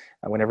want,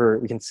 whenever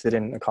we can sit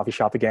in a coffee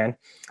shop again.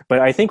 But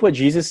I think what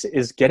Jesus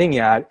is getting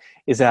at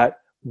is that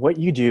what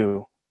you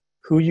do,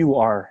 who you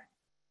are,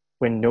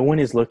 when no one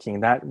is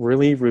looking, that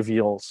really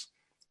reveals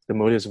the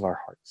motives of our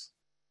hearts.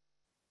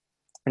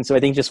 And so I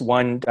think just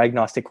one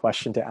diagnostic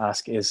question to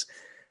ask is,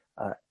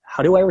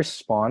 how do I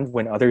respond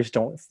when others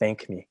don't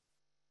thank me?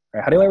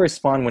 Right? How do I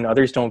respond when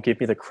others don't give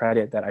me the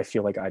credit that I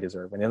feel like I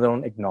deserve, when they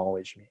don't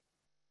acknowledge me?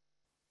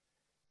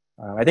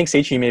 I think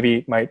Seichi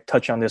maybe might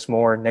touch on this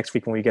more next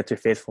week when we get to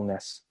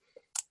faithfulness.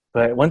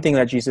 But one thing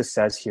that Jesus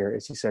says here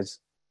is he says,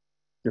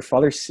 your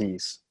Father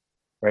sees,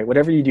 right?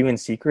 Whatever you do in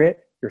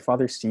secret, your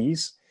Father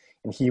sees,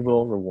 and he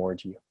will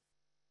reward you.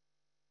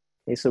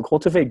 Okay, so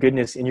cultivate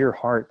goodness in your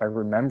heart by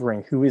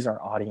remembering who is our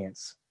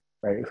audience,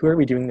 right? Who are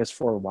we doing this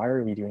for? Why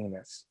are we doing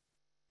this?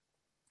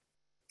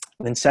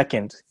 And then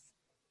second,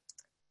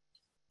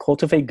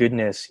 cultivate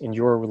goodness in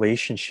your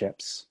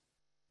relationships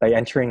by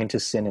entering into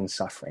sin and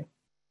suffering.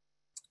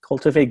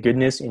 Cultivate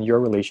goodness in your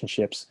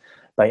relationships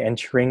by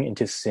entering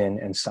into sin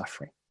and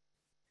suffering.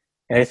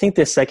 And I think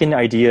this second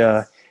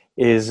idea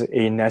is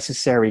a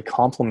necessary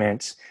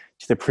complement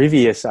to the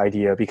previous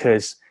idea,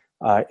 because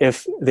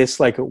if this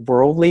like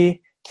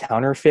worldly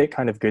counterfeit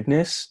kind of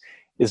goodness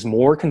is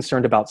more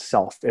concerned about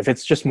self, if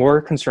it's just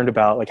more concerned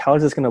about like how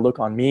is this going to look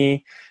on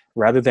me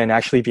rather than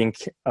actually being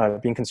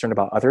concerned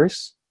about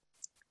others,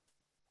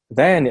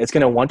 then it's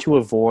going to want to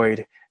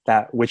avoid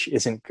that which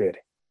isn't good,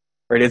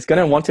 right? It's going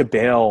to want to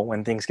bail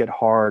when things get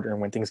hard or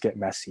when things get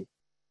messy.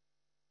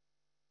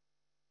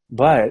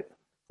 But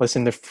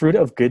listen, the fruit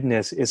of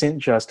goodness isn't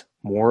just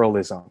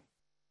moralism.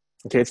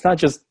 Okay, it's not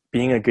just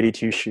being a goody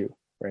two-shoe,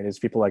 right, as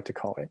people like to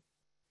call it.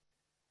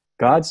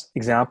 God's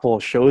example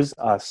shows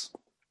us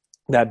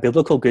that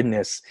biblical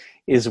goodness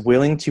is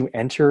willing to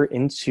enter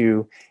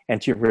into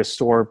and to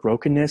restore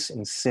brokenness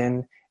and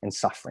sin and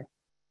suffering.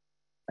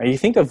 Right? You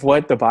think of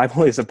what the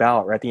Bible is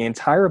about, right? The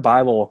entire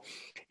Bible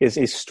is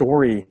a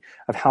story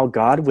of how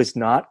God was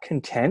not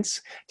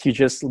content to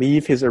just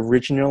leave his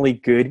originally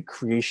good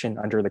creation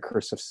under the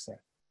curse of sin.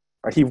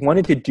 Right? He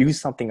wanted to do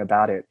something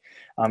about it.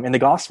 In the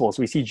Gospels,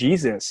 we see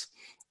Jesus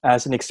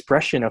as an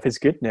expression of his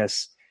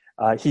goodness.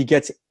 He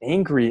gets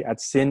angry at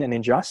sin and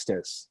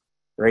injustice,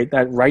 right?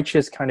 That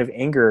righteous kind of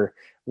anger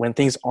when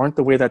things aren't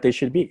the way that they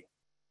should be.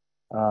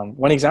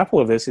 One example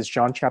of this is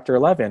John chapter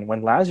 11.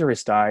 When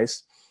Lazarus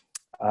dies,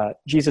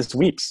 Jesus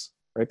weeps,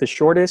 right? The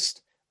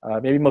shortest,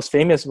 maybe most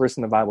famous verse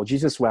in the Bible,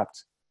 Jesus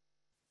wept.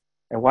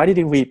 And why did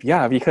he weep?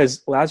 Yeah,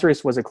 because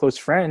Lazarus was a close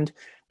friend,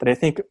 but I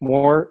think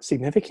more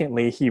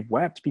significantly, he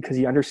wept because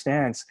he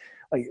understands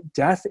like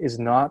death is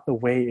not the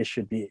way it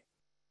should be.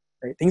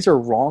 Right? Things are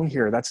wrong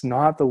here. That's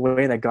not the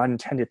way that God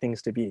intended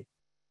things to be.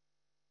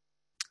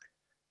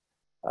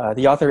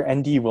 The author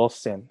N.D.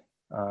 Wilson,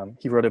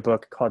 he wrote a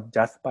book called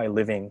Death by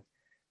Living.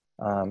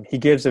 He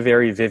gives a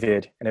very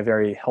vivid and a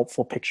very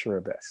helpful picture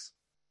of this.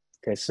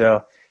 Okay,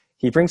 so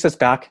he brings us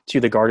back to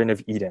the Garden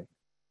of Eden.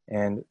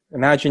 And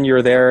imagine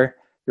you're there,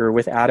 you're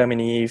with Adam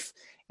and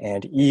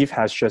Eve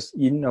has just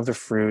eaten of the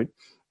fruit,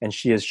 and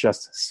she has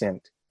just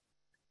sinned.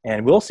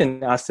 And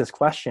Wilson asks this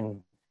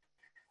question,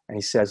 and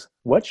he says,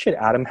 what should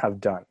Adam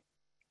have done?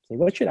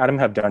 What should Adam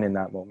have done in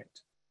that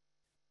moment?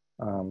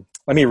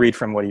 Let me read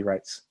from what he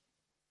writes.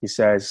 He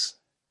says,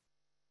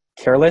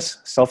 careless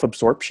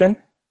self-absorption?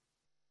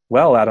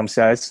 Well, Adam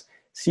says,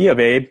 see ya,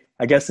 babe.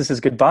 I guess this is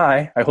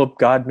goodbye. I hope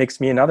God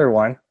makes me another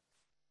one.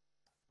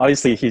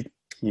 Obviously,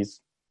 he's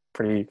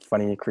pretty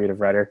funny, creative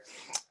writer.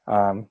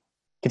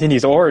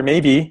 Continues, or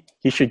maybe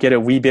he should get a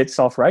wee bit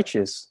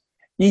self-righteous.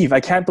 Eve, I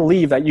can't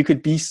believe that you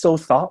could be so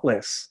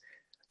thoughtless.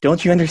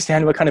 Don't you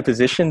understand what kind of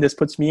position this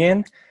puts me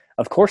in?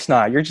 Of course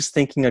not. You're just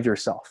thinking of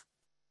yourself.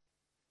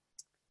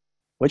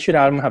 What should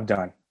Adam have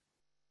done?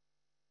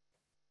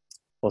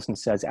 Wilson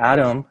says,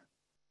 Adam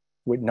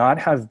would not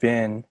have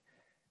been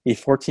a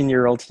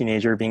 14-year-old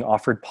teenager being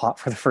offered pot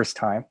for the first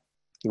time.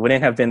 He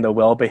wouldn't have been the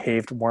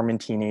well-behaved Mormon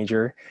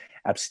teenager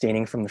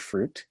abstaining from the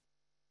fruit.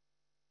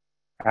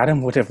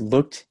 Adam would have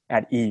looked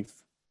at Eve,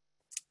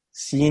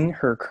 seen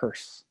her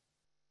curse,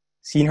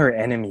 seen her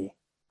enemy,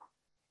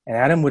 and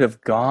Adam would have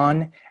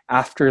gone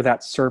after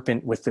that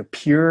serpent with the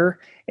pure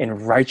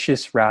and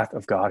righteous wrath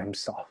of God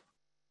himself,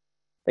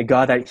 the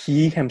God that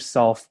he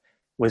himself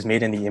was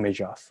made in the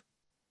image of.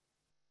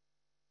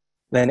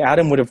 Then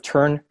Adam would have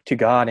turned to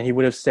God and he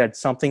would have said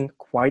something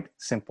quite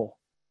simple,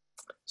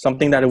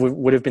 something that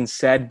would have been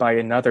said by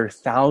another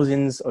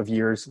thousands of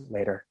years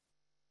later.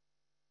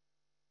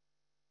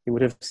 He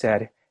would have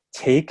said,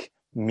 take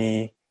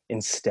me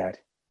instead.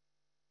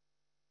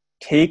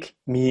 Take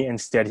me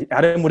instead.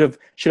 Adam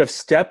should have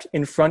stepped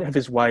in front of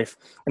his wife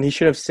and he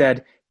should have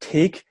said,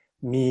 take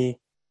me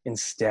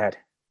instead.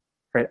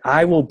 Right?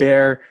 I will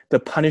bear the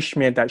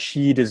punishment that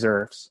she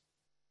deserves.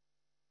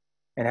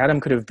 And Adam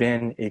could have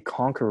been a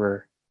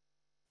conqueror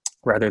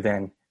rather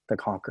than the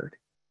conquered.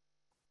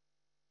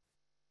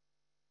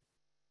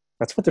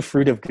 That's what the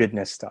fruit of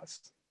goodness does.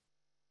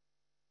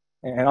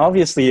 And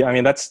obviously, I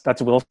mean, that's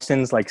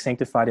Wilson's like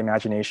sanctified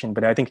imagination.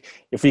 But I think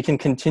if we can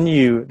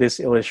continue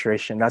this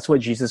illustration, that's what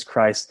Jesus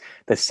Christ,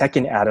 the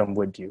second Adam,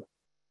 would do.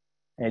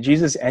 And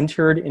Jesus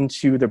entered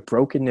into the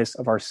brokenness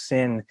of our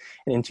sin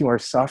and into our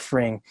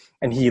suffering,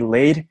 and he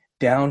laid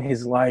down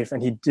his life,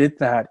 and he did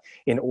that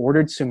in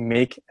order to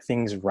make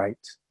things right?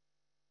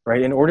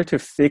 In order to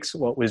fix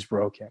what was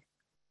broken.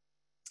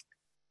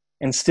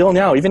 And still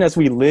now, even as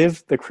we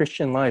live the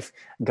Christian life,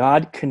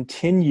 God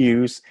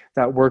continues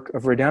that work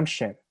of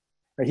redemption.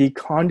 Right? He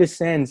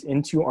condescends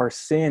into our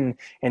sin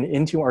and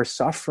into our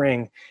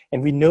suffering,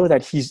 and we know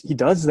that he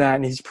does that,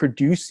 and he's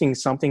producing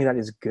something that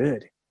is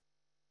good.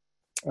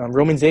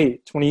 Romans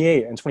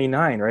 8:28 and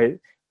 29, right?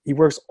 He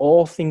works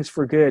all things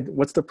for good.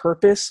 What's the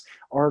purpose?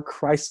 Our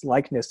Christ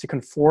likeness, to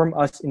conform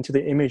us into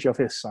the image of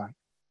his Son.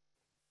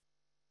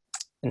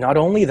 And not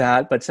only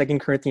that, but 2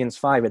 Corinthians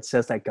 5, it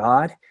says that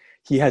God,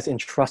 he has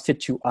entrusted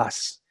to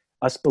us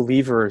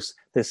believers,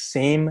 the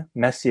same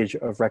message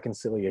of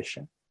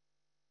reconciliation.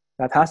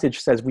 That passage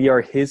says we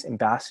are his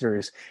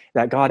ambassadors,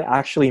 that God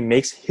actually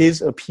makes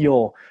his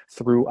appeal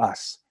through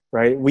us.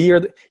 right?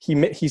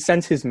 He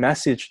sends his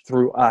message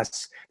through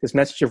us, this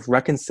message of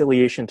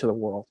reconciliation to the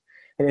world.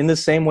 And in the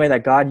same way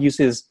that God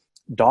uses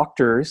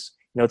doctors,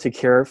 to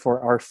care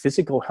for our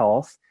physical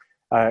health,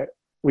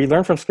 we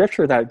learn from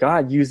Scripture that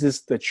God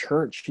uses the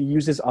church. He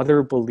uses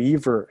other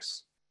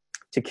believers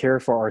to care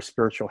for our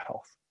spiritual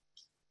health.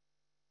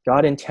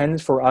 God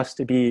intends for us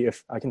to be,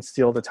 if I can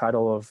steal the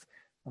title of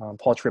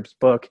Paul Tripp's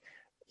book,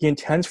 he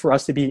intends for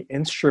us to be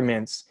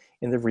instruments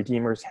in the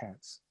Redeemer's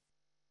hands.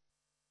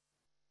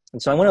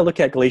 And so I want to look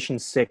at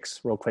Galatians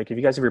 6 real quick. If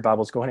you guys have your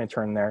Bibles, go ahead and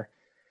turn there.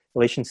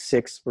 Galatians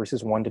 6,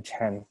 verses 1 to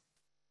 10.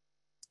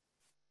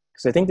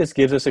 Because I think this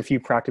gives us a few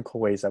practical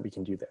ways that we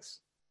can do this.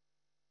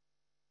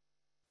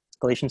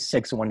 Galatians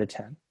 6, 1 to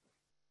 10.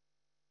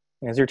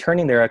 And as you're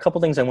turning there, a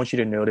couple things I want you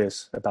to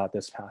notice about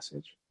this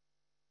passage.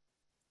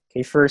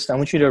 Okay, first, I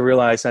want you to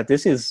realize that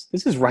this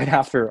is right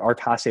after our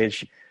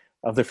passage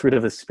of the fruit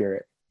of the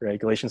Spirit, right?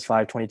 Galatians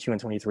 5, 22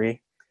 and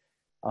 23.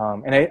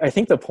 And I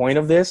think the point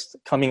of this,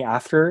 coming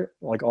after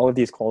like all of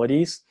these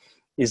qualities,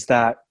 is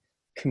that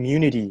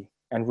community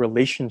and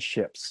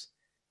relationships,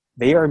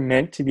 they are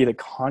meant to be the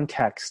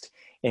context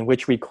in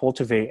which we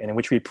cultivate and in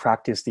which we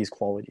practice these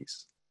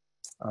qualities.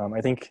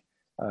 I think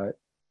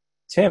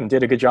Tim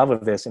did a good job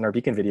of this in our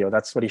Beacon video.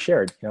 That's what he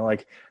shared.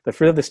 Like the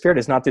fruit of the Spirit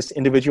is not this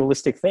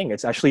individualistic thing.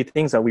 It's actually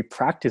things that we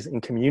practice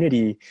in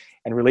community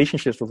and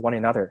relationships with one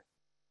another.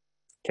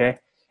 Okay?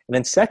 And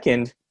then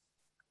second,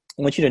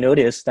 I want you to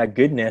notice that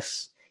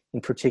goodness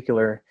in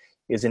particular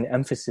is an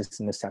emphasis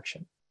in this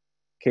section.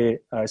 Okay?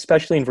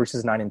 Especially in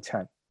verses 9 and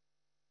 10.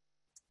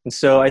 And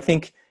so I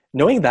think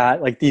knowing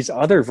that, like these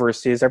other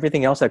verses,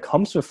 everything else that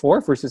comes before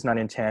verses 9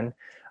 and 10,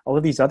 all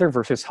of these other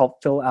verses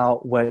help fill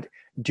out what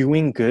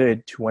doing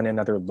good to one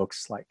another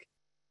looks like.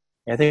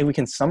 And I think we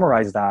can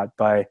summarize that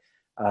by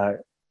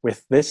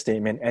with this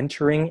statement: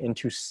 entering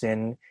into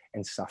sin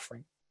and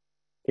suffering.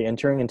 Okay,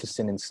 entering into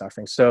sin and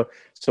suffering. So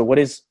what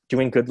does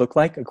doing good look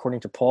like according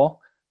to Paul?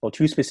 Well,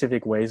 two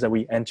specific ways that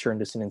we enter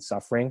into sin and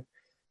suffering.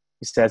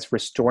 He says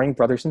restoring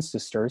brothers and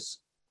sisters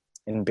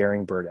and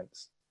bearing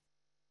burdens.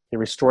 Okay,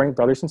 restoring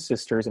brothers and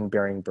sisters and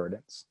bearing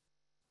burdens.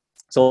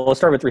 So let's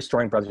start with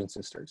restoring brothers and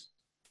sisters.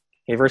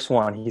 Okay, verse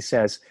 1, he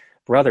says,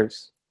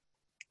 brothers,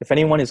 if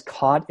anyone is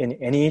caught in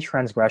any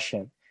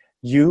transgression,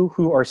 you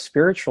who are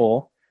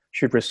spiritual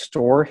should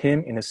restore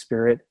him in a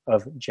spirit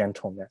of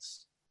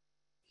gentleness.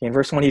 Okay, in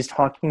verse 1, he's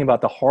talking about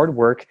the hard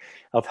work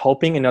of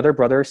helping another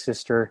brother or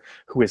sister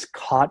who is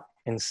caught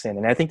in sin.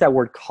 And I think that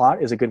word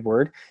caught is a good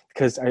word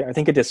because I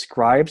think it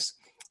describes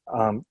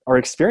our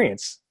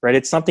experience, right?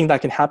 It's something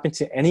that can happen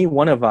to any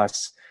one of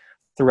us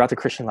throughout the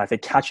Christian life.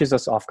 It catches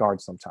us off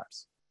guard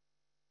sometimes.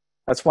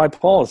 That's why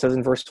Paul says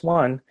in verse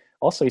 1,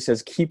 also he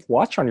says, keep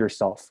watch on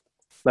yourself,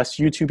 lest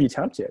you too be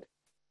tempted.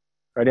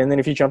 Right? And then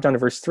if you jump down to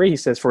verse 3, he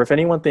says, for if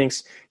anyone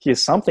thinks he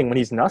is something when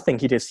he's nothing,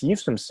 he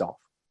deceives himself.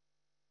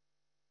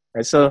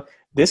 Right? So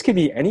this could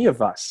be any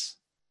of us.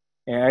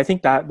 And I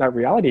think that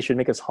reality should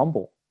make us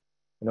humble.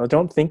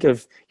 Don't think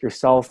of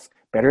yourself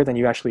better than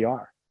you actually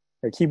are.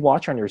 Right? Keep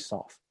watch on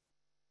yourself.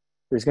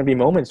 There's going to be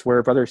moments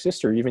where brother or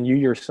sister, even you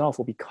yourself,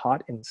 will be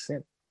caught in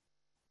sin.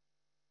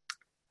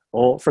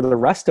 Well, for the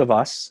rest of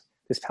us,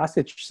 this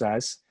passage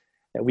says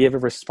that we have a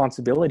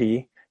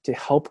responsibility to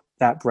help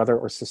that brother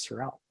or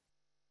sister out,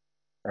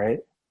 right?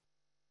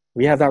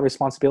 We have that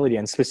responsibility,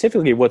 and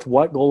specifically with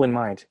what goal in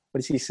mind? What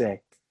does he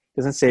say?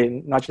 He doesn't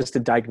say not just to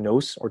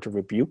diagnose or to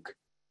rebuke,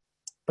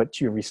 but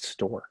to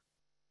restore.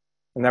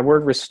 And that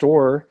word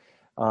restore,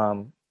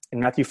 in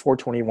Matthew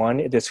 4:21,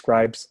 it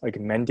describes like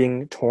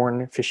mending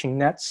torn fishing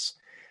nets,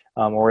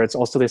 or it's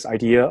also this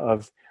idea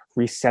of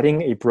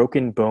resetting a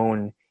broken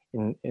bone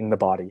in the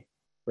body,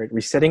 right?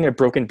 Resetting a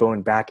broken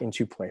bone back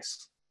into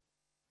place.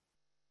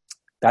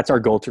 That's our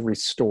goal, to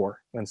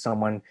restore when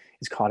someone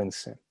is caught in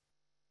sin.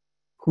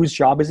 Whose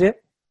job is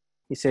it?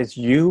 He says,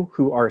 you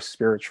who are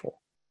spiritual.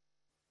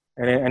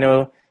 And I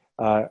know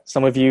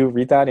some of you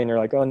read that and you're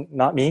like, oh,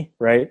 not me,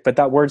 right? But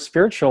that word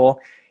spiritual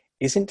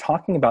isn't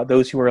talking about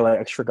those who are like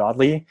extra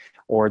godly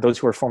or those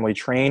who are formally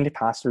trained,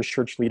 pastors,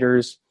 church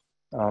leaders,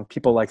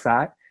 people like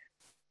that.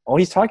 All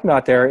he's talking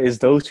about there is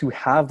those who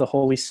have the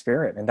Holy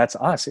Spirit, and that's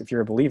us if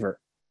you're a believer,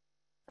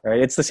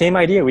 right? It's the same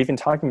idea we've been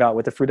talking about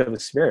with the fruit of the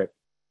Spirit.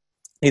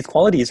 These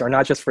qualities are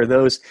not just for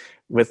those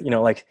with,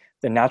 like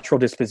the natural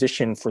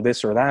disposition for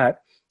this or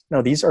that.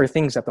 No, these are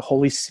things that the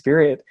Holy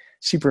Spirit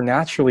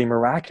supernaturally,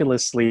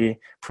 miraculously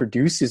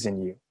produces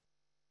in you.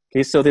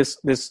 Okay, so this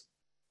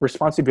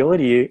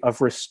responsibility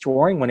of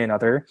restoring one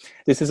another,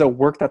 this is a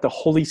work that the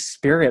Holy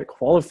Spirit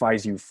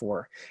qualifies you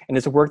for, and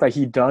it's a work that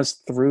he does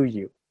through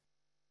you.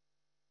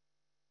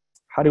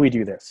 How do we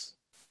do this?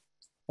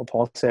 Well,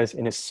 Paul says,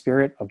 in a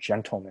spirit of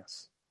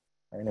gentleness.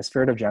 In a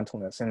spirit of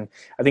gentleness. And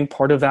I think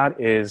part of that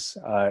is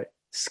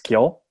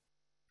skill,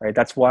 right?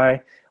 That's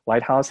why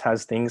Lighthouse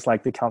has things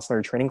like the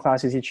counselor training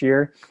classes each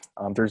year.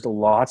 There's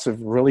lots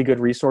of really good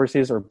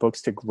resources or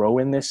books to grow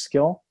in this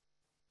skill.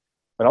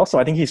 But also,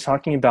 I think he's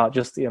talking about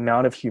just the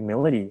amount of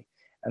humility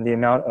and the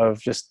amount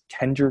of just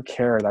tender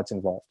care that's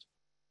involved.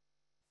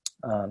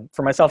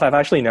 For myself, I've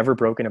actually never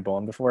broken a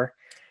bone before.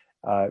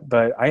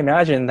 But I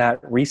imagine that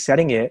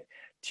resetting it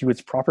to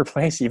its proper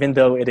place, even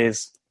though it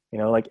is,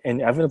 like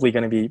inevitably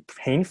going to be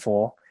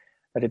painful,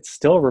 that it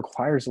still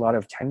requires a lot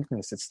of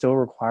tenderness. It still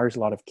requires a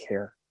lot of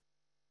care.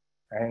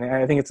 Right? And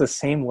I think it's the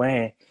same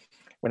way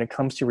when it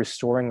comes to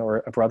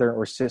restoring a brother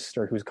or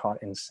sister who's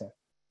caught in sin.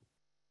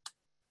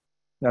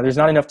 Now, there's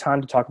not enough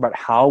time to talk about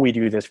how we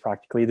do this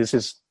practically.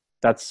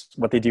 That's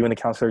what they do in the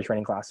counselor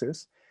training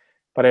classes.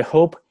 But I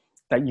hope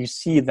that you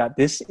see that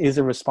this is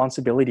a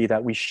responsibility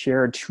that we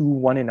share to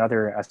one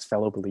another as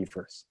fellow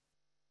believers.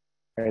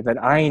 Right?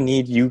 That I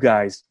need you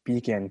guys,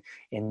 Beacon,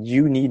 and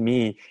you need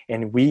me,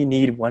 and we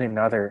need one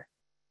another.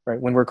 Right?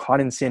 When we're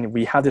caught in sin,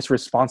 we have this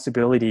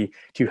responsibility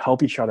to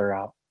help each other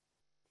out.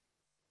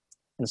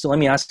 And so let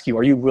me ask you,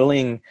 are you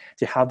willing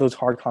to have those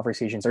hard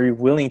conversations? Are you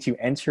willing to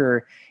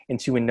enter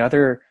into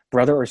another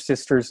brother or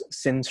sister's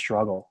sin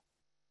struggle?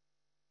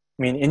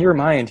 I mean, in your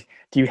mind,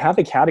 do you have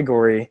a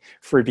category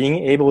for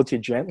being able to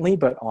gently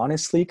but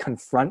honestly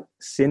confront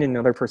sin in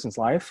another person's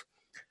life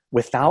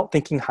without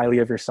thinking highly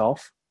of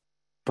yourself,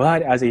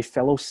 but as a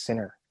fellow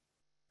sinner,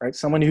 right?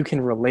 Someone who can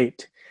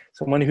relate,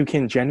 someone who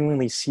can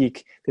genuinely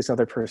seek this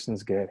other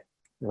person's good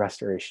and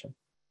restoration.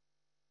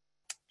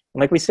 And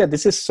like we said,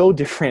 this is so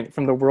different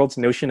from the world's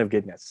notion of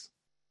goodness.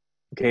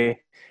 Okay,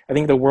 I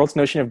think the world's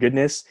notion of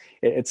goodness,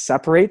 it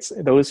separates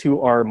those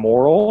who are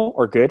moral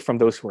or good from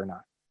those who are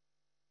not.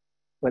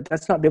 But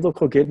that's not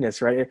biblical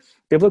goodness, right?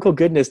 Biblical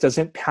goodness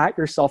doesn't pat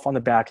yourself on the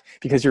back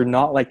because you're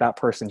not like that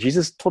person.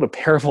 Jesus told a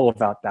parable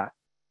about that.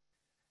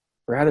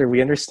 Rather,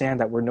 we understand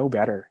that we're no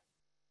better.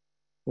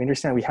 We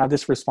understand we have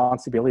this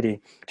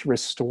responsibility to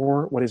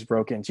restore what is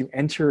broken, to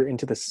enter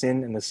into the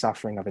sin and the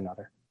suffering of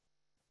another.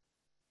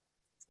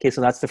 Okay,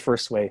 so that's the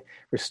first way,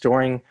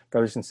 restoring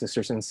brothers and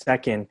sisters. And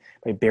second,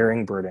 by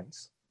bearing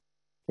burdens.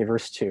 Okay,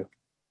 verse 2.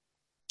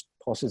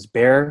 Paul says,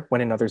 bear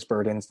one another's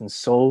burdens and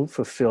so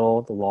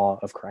fulfill the law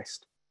of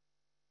Christ.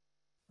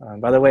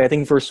 By the way, I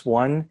think verse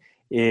 1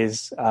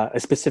 is a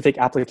specific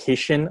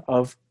application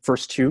of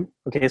verse 2.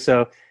 Okay,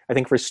 so I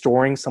think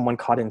restoring someone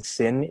caught in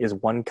sin is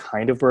one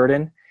kind of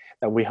burden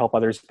that we help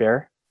others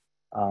bear.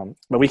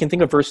 But we can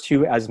think of verse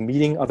 2 as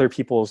meeting other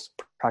people's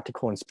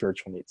practical and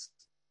spiritual needs.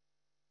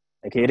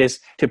 Okay, it is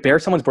to bear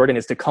someone's burden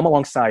is to come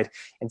alongside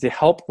and to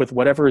help with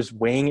whatever is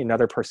weighing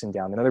another person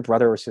down, another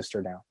brother or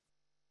sister down.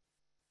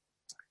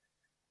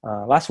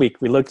 Last week,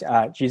 we looked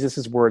at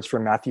Jesus' words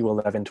from Matthew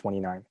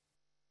 11:29,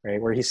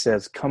 right, where he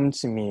says, "Come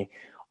to me,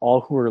 all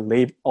who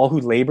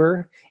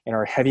labor and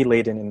are heavy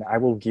laden, and I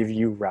will give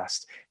you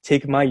rest.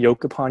 Take my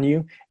yoke upon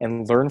you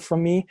and learn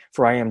from me,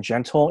 for I am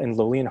gentle and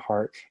lowly in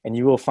heart, and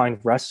you will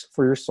find rest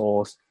for your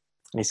souls."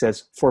 And he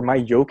says, "For my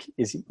yoke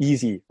is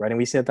easy," right? And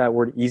we said that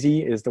word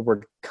 "easy" is the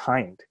word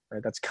 "kind,"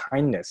 right? That's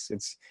kindness.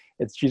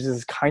 It's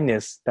Jesus'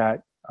 kindness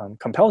that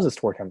compels us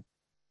toward him.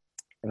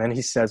 And then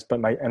he says, "But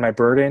my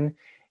burden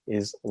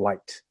is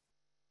light."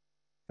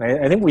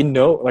 And I think we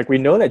know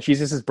that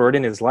Jesus'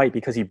 burden is light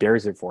because he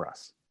bears it for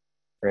us,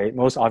 right?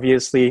 Most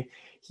obviously,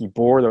 he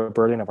bore the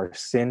burden of our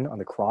sin on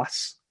the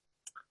cross.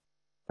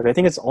 But I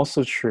think it's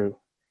also true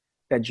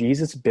that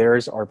Jesus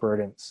bears our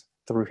burdens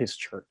through his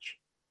church.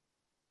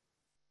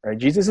 Right?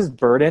 Jesus'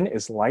 burden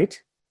is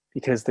light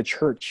because the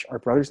church, our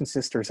brothers and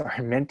sisters,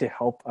 are meant to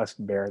help us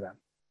bear them.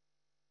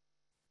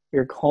 We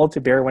are called to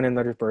bear one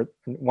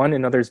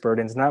another's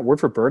burdens. And that word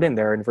for burden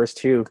there in verse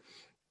 2,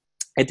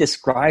 it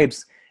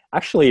describes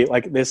actually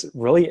like this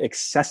really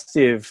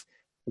excessive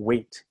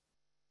weight.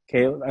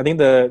 Okay, I think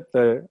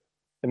the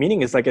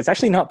meaning is like it's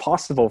actually not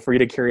possible for you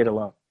to carry it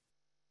alone.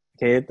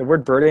 Okay, the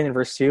word burden in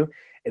verse 2,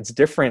 it's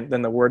different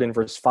than the word in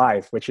verse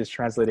 5, which is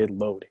translated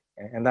load.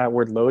 And that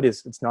word load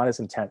it's not as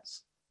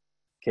intense.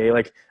 Okay,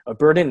 like a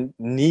burden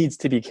needs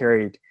to be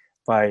carried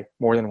by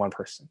more than one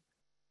person.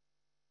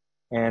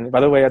 And by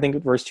the way, I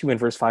think verse 2 and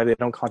verse 5, they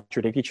don't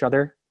contradict each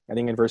other. I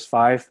think in verse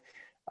 5,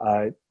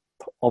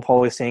 all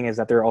Paul is saying is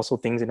that there are also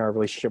things in our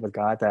relationship with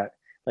God that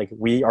like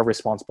we are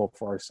responsible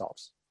for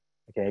ourselves.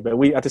 Okay, but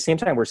we at the same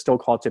time, we're still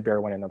called to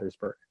bear one another's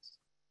burdens.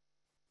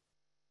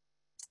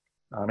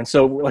 And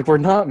so like we're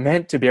not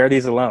meant to bear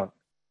these alone.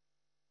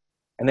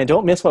 And then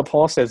don't miss what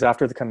Paul says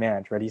after the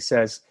command, right? He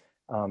says,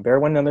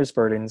 bear one another's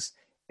burdens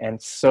and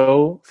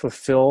so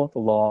fulfill the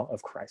law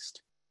of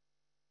Christ.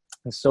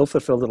 And so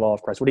fulfill the law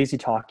of Christ. What is he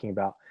talking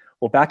about?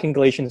 Well, back in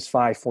Galatians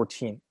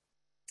 5:14,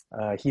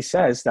 he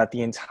says that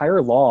the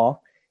entire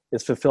law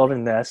is fulfilled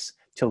in this,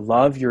 to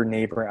love your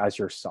neighbor as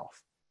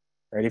yourself.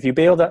 Right? If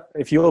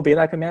you obey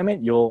that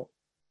commandment,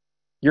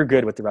 you're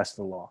good with the rest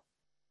of the law.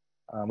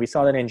 We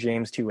saw that in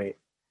James 2:8.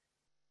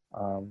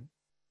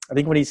 I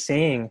think what he's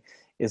saying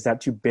is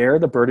that to bear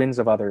the burdens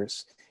of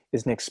others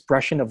is an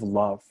expression of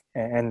love.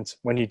 And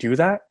when you do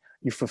that,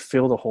 you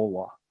fulfill the whole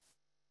law.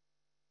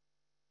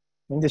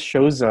 I think this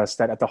shows us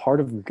that at the heart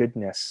of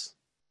goodness,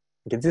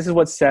 because this is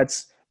what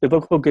sets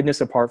biblical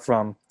goodness apart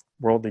from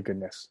worldly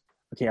goodness.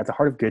 Okay, at the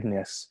heart of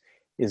goodness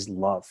is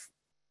love.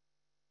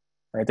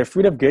 Right? The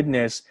fruit of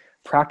goodness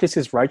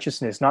practices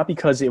righteousness, not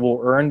because it will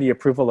earn the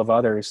approval of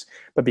others,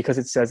 but because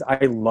it says,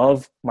 I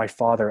love my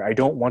Father. I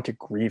don't want to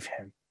grieve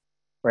him.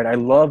 right? I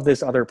love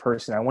this other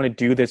person. I want to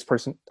do this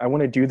person. I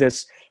want to do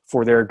this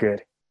for their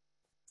good.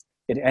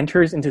 It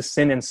enters into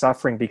sin and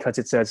suffering because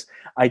it says,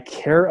 I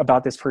care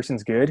about this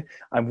person's good.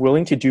 I'm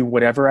willing to do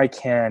whatever I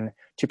can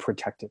to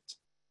protect it.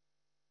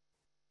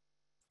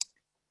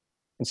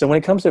 And so when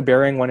it comes to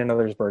bearing one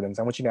another's burdens,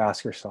 I want you to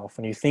ask yourself,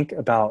 when you think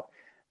about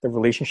the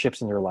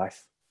relationships in your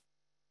life,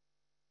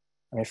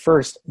 I mean,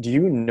 first, do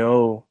you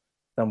know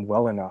them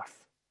well enough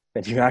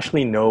that you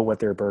actually know what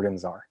their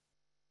burdens are?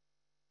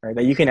 Right?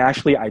 That you can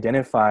actually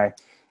identify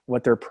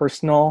what their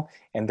personal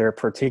and their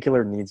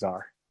particular needs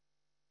are.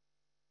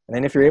 And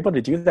then if you're able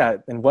to do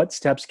that, then what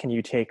steps can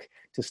you take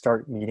to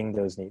start meeting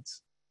those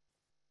needs?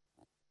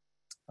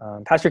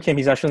 Pastor Kim,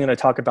 he's actually going to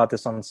talk about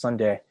this on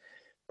Sunday,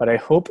 but I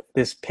hope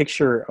this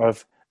picture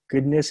of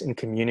goodness and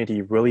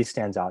community really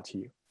stands out to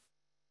you.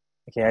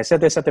 Okay, I said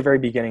this at the very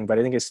beginning, but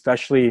I think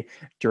especially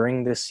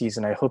during this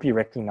season, I hope you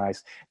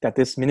recognize that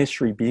this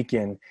ministry,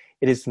 Beacon,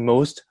 it is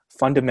most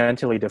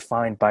fundamentally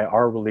defined by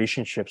our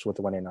relationships with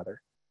one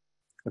another.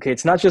 Okay,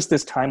 it's not just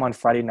this time on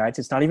Friday nights.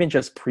 It's not even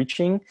just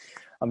preaching,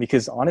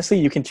 because honestly,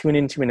 you can tune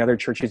into another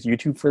church's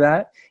YouTube for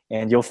that,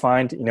 and you'll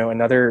find,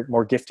 another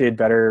more gifted,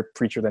 better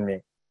preacher than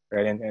me,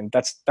 right? And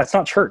that's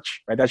not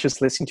church, right? That's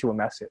just listening to a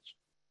message.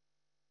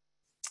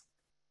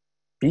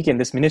 Beacon,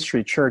 this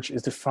ministry church,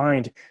 is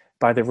defined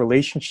by the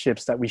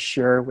relationships that we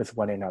share with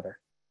one another.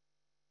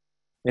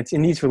 It's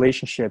in these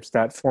relationships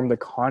that form the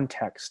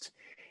context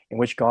in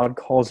which God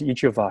calls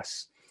each of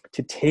us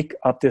to take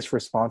up this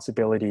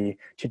responsibility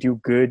to do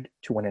good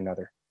to one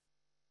another.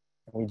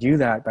 And we do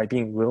that by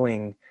being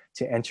willing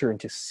to enter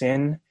into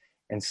sin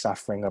and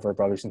suffering of our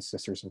brothers and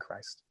sisters in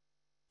Christ.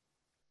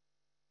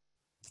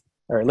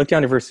 All right, look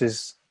down to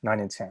verses 9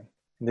 and 10.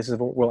 And this is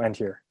what we'll end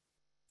here.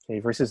 Okay,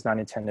 verses 9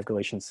 and 10 of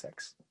Galatians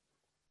 6.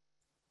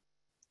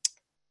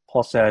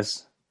 Paul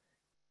says,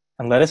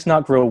 "And let us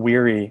not grow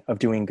weary of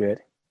doing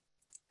good,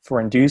 for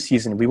in due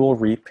season we will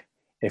reap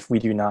if we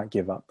do not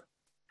give up.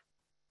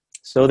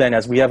 So then,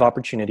 as we have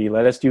opportunity,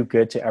 let us do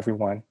good to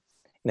everyone,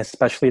 and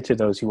especially to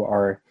those who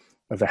are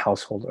of the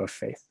household of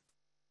faith."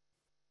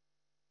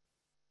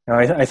 Now,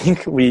 I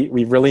think we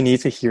really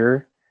need to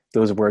hear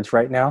those words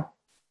right now,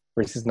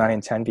 verses 9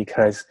 and 10,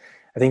 because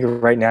I think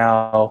right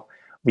now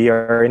we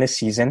are in a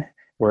season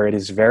where it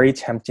is very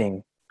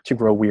tempting to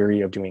grow weary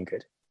of doing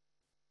good.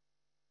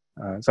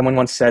 Someone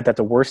once said that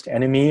the worst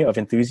enemy of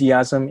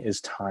enthusiasm is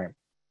time.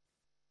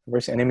 The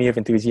worst enemy of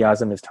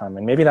enthusiasm is time.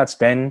 And maybe that's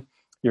been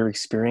your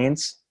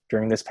experience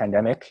during this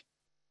pandemic.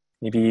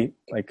 Maybe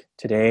like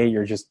today,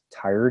 you're just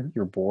tired,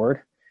 you're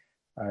bored.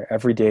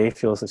 Every day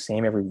feels the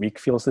same, every week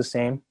feels the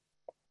same.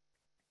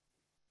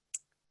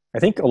 I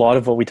think a lot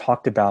of what we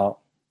talked about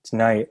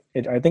tonight,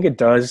 I think it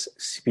does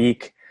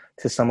speak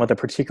to some of the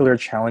particular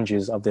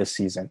challenges of this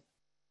season.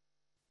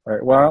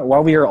 Right?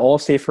 While we are all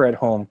safer at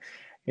home,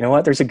 you know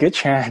what? There's a good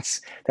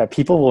chance that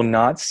people will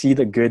not see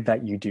the good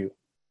that you do.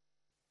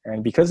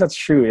 And because that's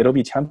true, it'll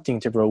be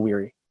tempting to grow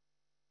weary.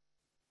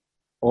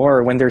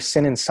 Or when there's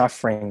sin and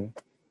suffering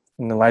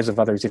in the lives of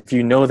others, if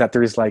you know that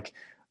there's like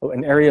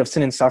an area of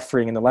sin and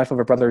suffering in the life of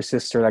a brother or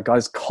sister that God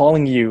is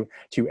calling you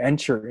to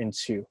enter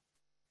into,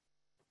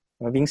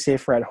 when being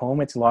safer at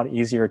home, it's a lot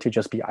easier to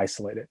just be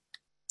isolated.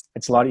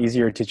 It's a lot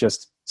easier to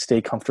just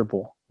stay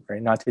comfortable,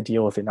 right? Not to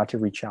deal with it, not to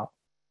reach out.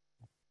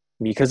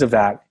 Because of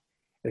that,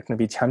 it's going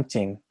to be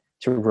tempting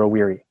to grow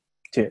weary,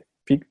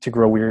 to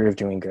grow weary of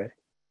doing good.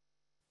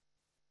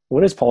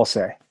 What does Paul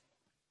say?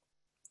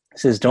 He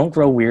says, don't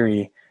grow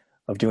weary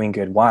of doing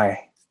good.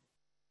 Why?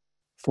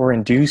 For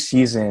in due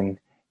season,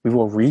 we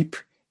will reap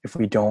if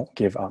we don't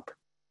give up.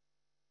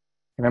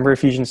 Remember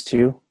Ephesians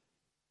 2?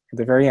 At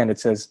the very end, it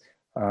says,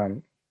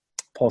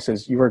 Paul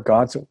says, you are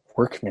God's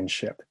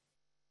workmanship,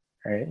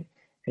 right?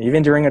 And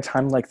even during a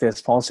time like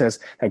this, Paul says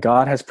that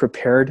God has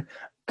prepared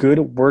good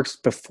works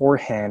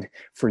beforehand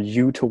for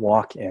you to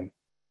walk in,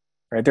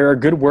 right? There are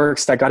good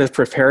works that God has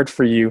prepared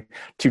for you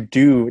to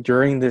do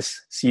during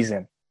this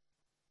season.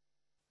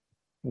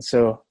 And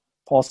so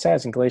Paul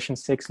says in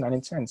Galatians 6, 9,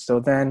 and 10,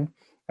 so then,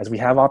 as we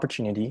have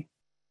opportunity,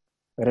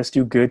 let us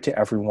do good to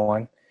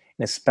everyone,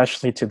 and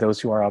especially to those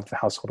who are of the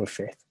household of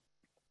faith.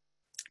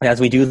 And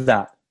as we do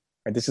that,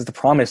 right, this is the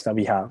promise that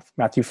we have.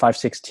 Matthew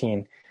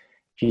 5:16,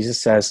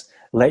 Jesus says,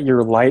 let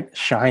your light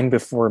shine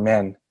before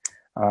men.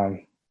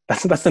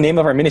 That's the name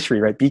of our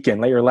ministry, right? Beacon,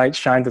 let your light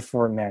shine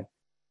before men.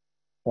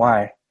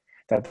 Why?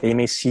 That they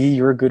may see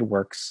your good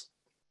works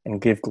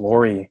and give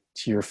glory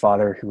to your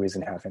Father who is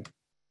in heaven.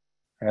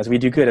 And as we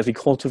do good, as we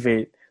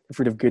cultivate the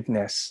fruit of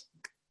goodness,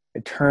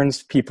 it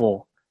turns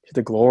people to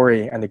the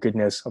glory and the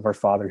goodness of our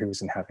Father who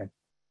is in heaven.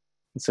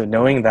 And so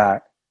knowing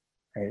that,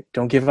 right,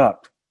 don't give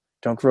up.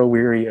 Don't grow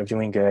weary of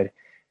doing good.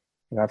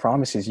 And God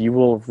promises you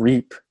will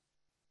reap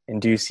in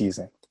due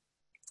season.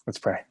 Let's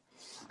pray.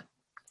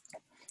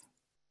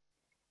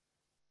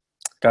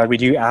 God, we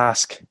do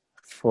ask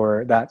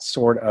for that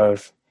sort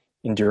of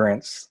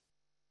endurance,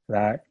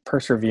 that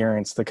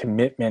perseverance, the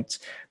commitment,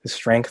 the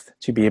strength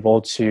to be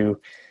able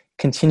to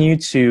continue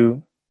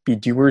to be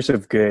doers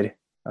of good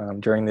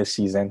during this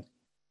season.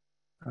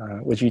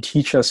 Would you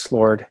teach us,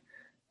 Lord,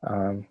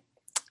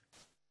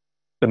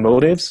 the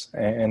motives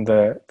and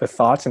the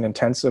thoughts and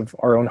intents of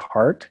our own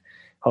heart.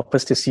 Help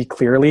us to see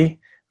clearly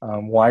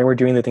why we're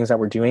doing the things that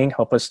we're doing.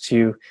 Help us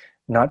to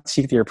not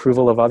seek the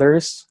approval of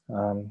others,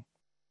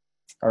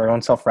 our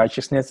own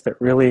self-righteousness,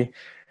 but really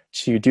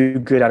to do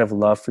good out of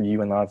love for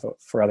you and love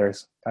for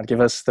others. God,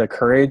 give us the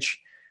courage,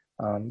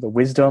 the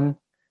wisdom,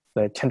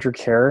 the tender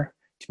care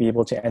to be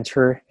able to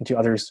enter into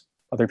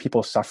other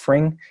people's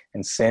suffering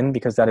and sin,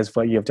 because that is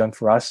what you have done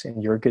for us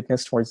in your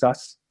goodness towards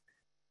us.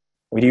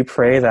 We do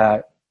pray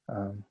that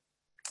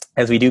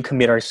as we do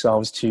commit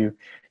ourselves to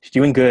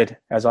doing good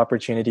as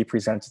opportunity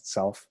presents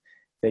itself,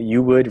 that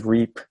you would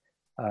reap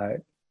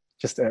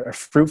just a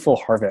fruitful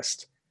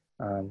harvest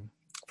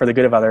for the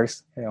good of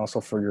others and also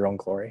for your own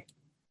glory.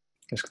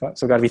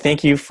 So God, we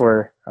thank you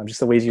for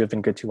just the ways you have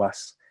been good to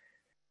us.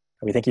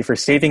 We thank you for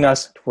saving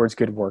us towards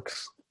good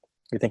works.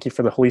 We thank you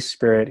for the Holy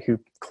Spirit who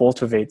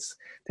cultivates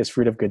this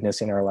fruit of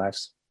goodness in our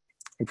lives.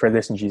 We pray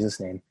this in Jesus'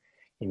 name.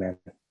 Amen.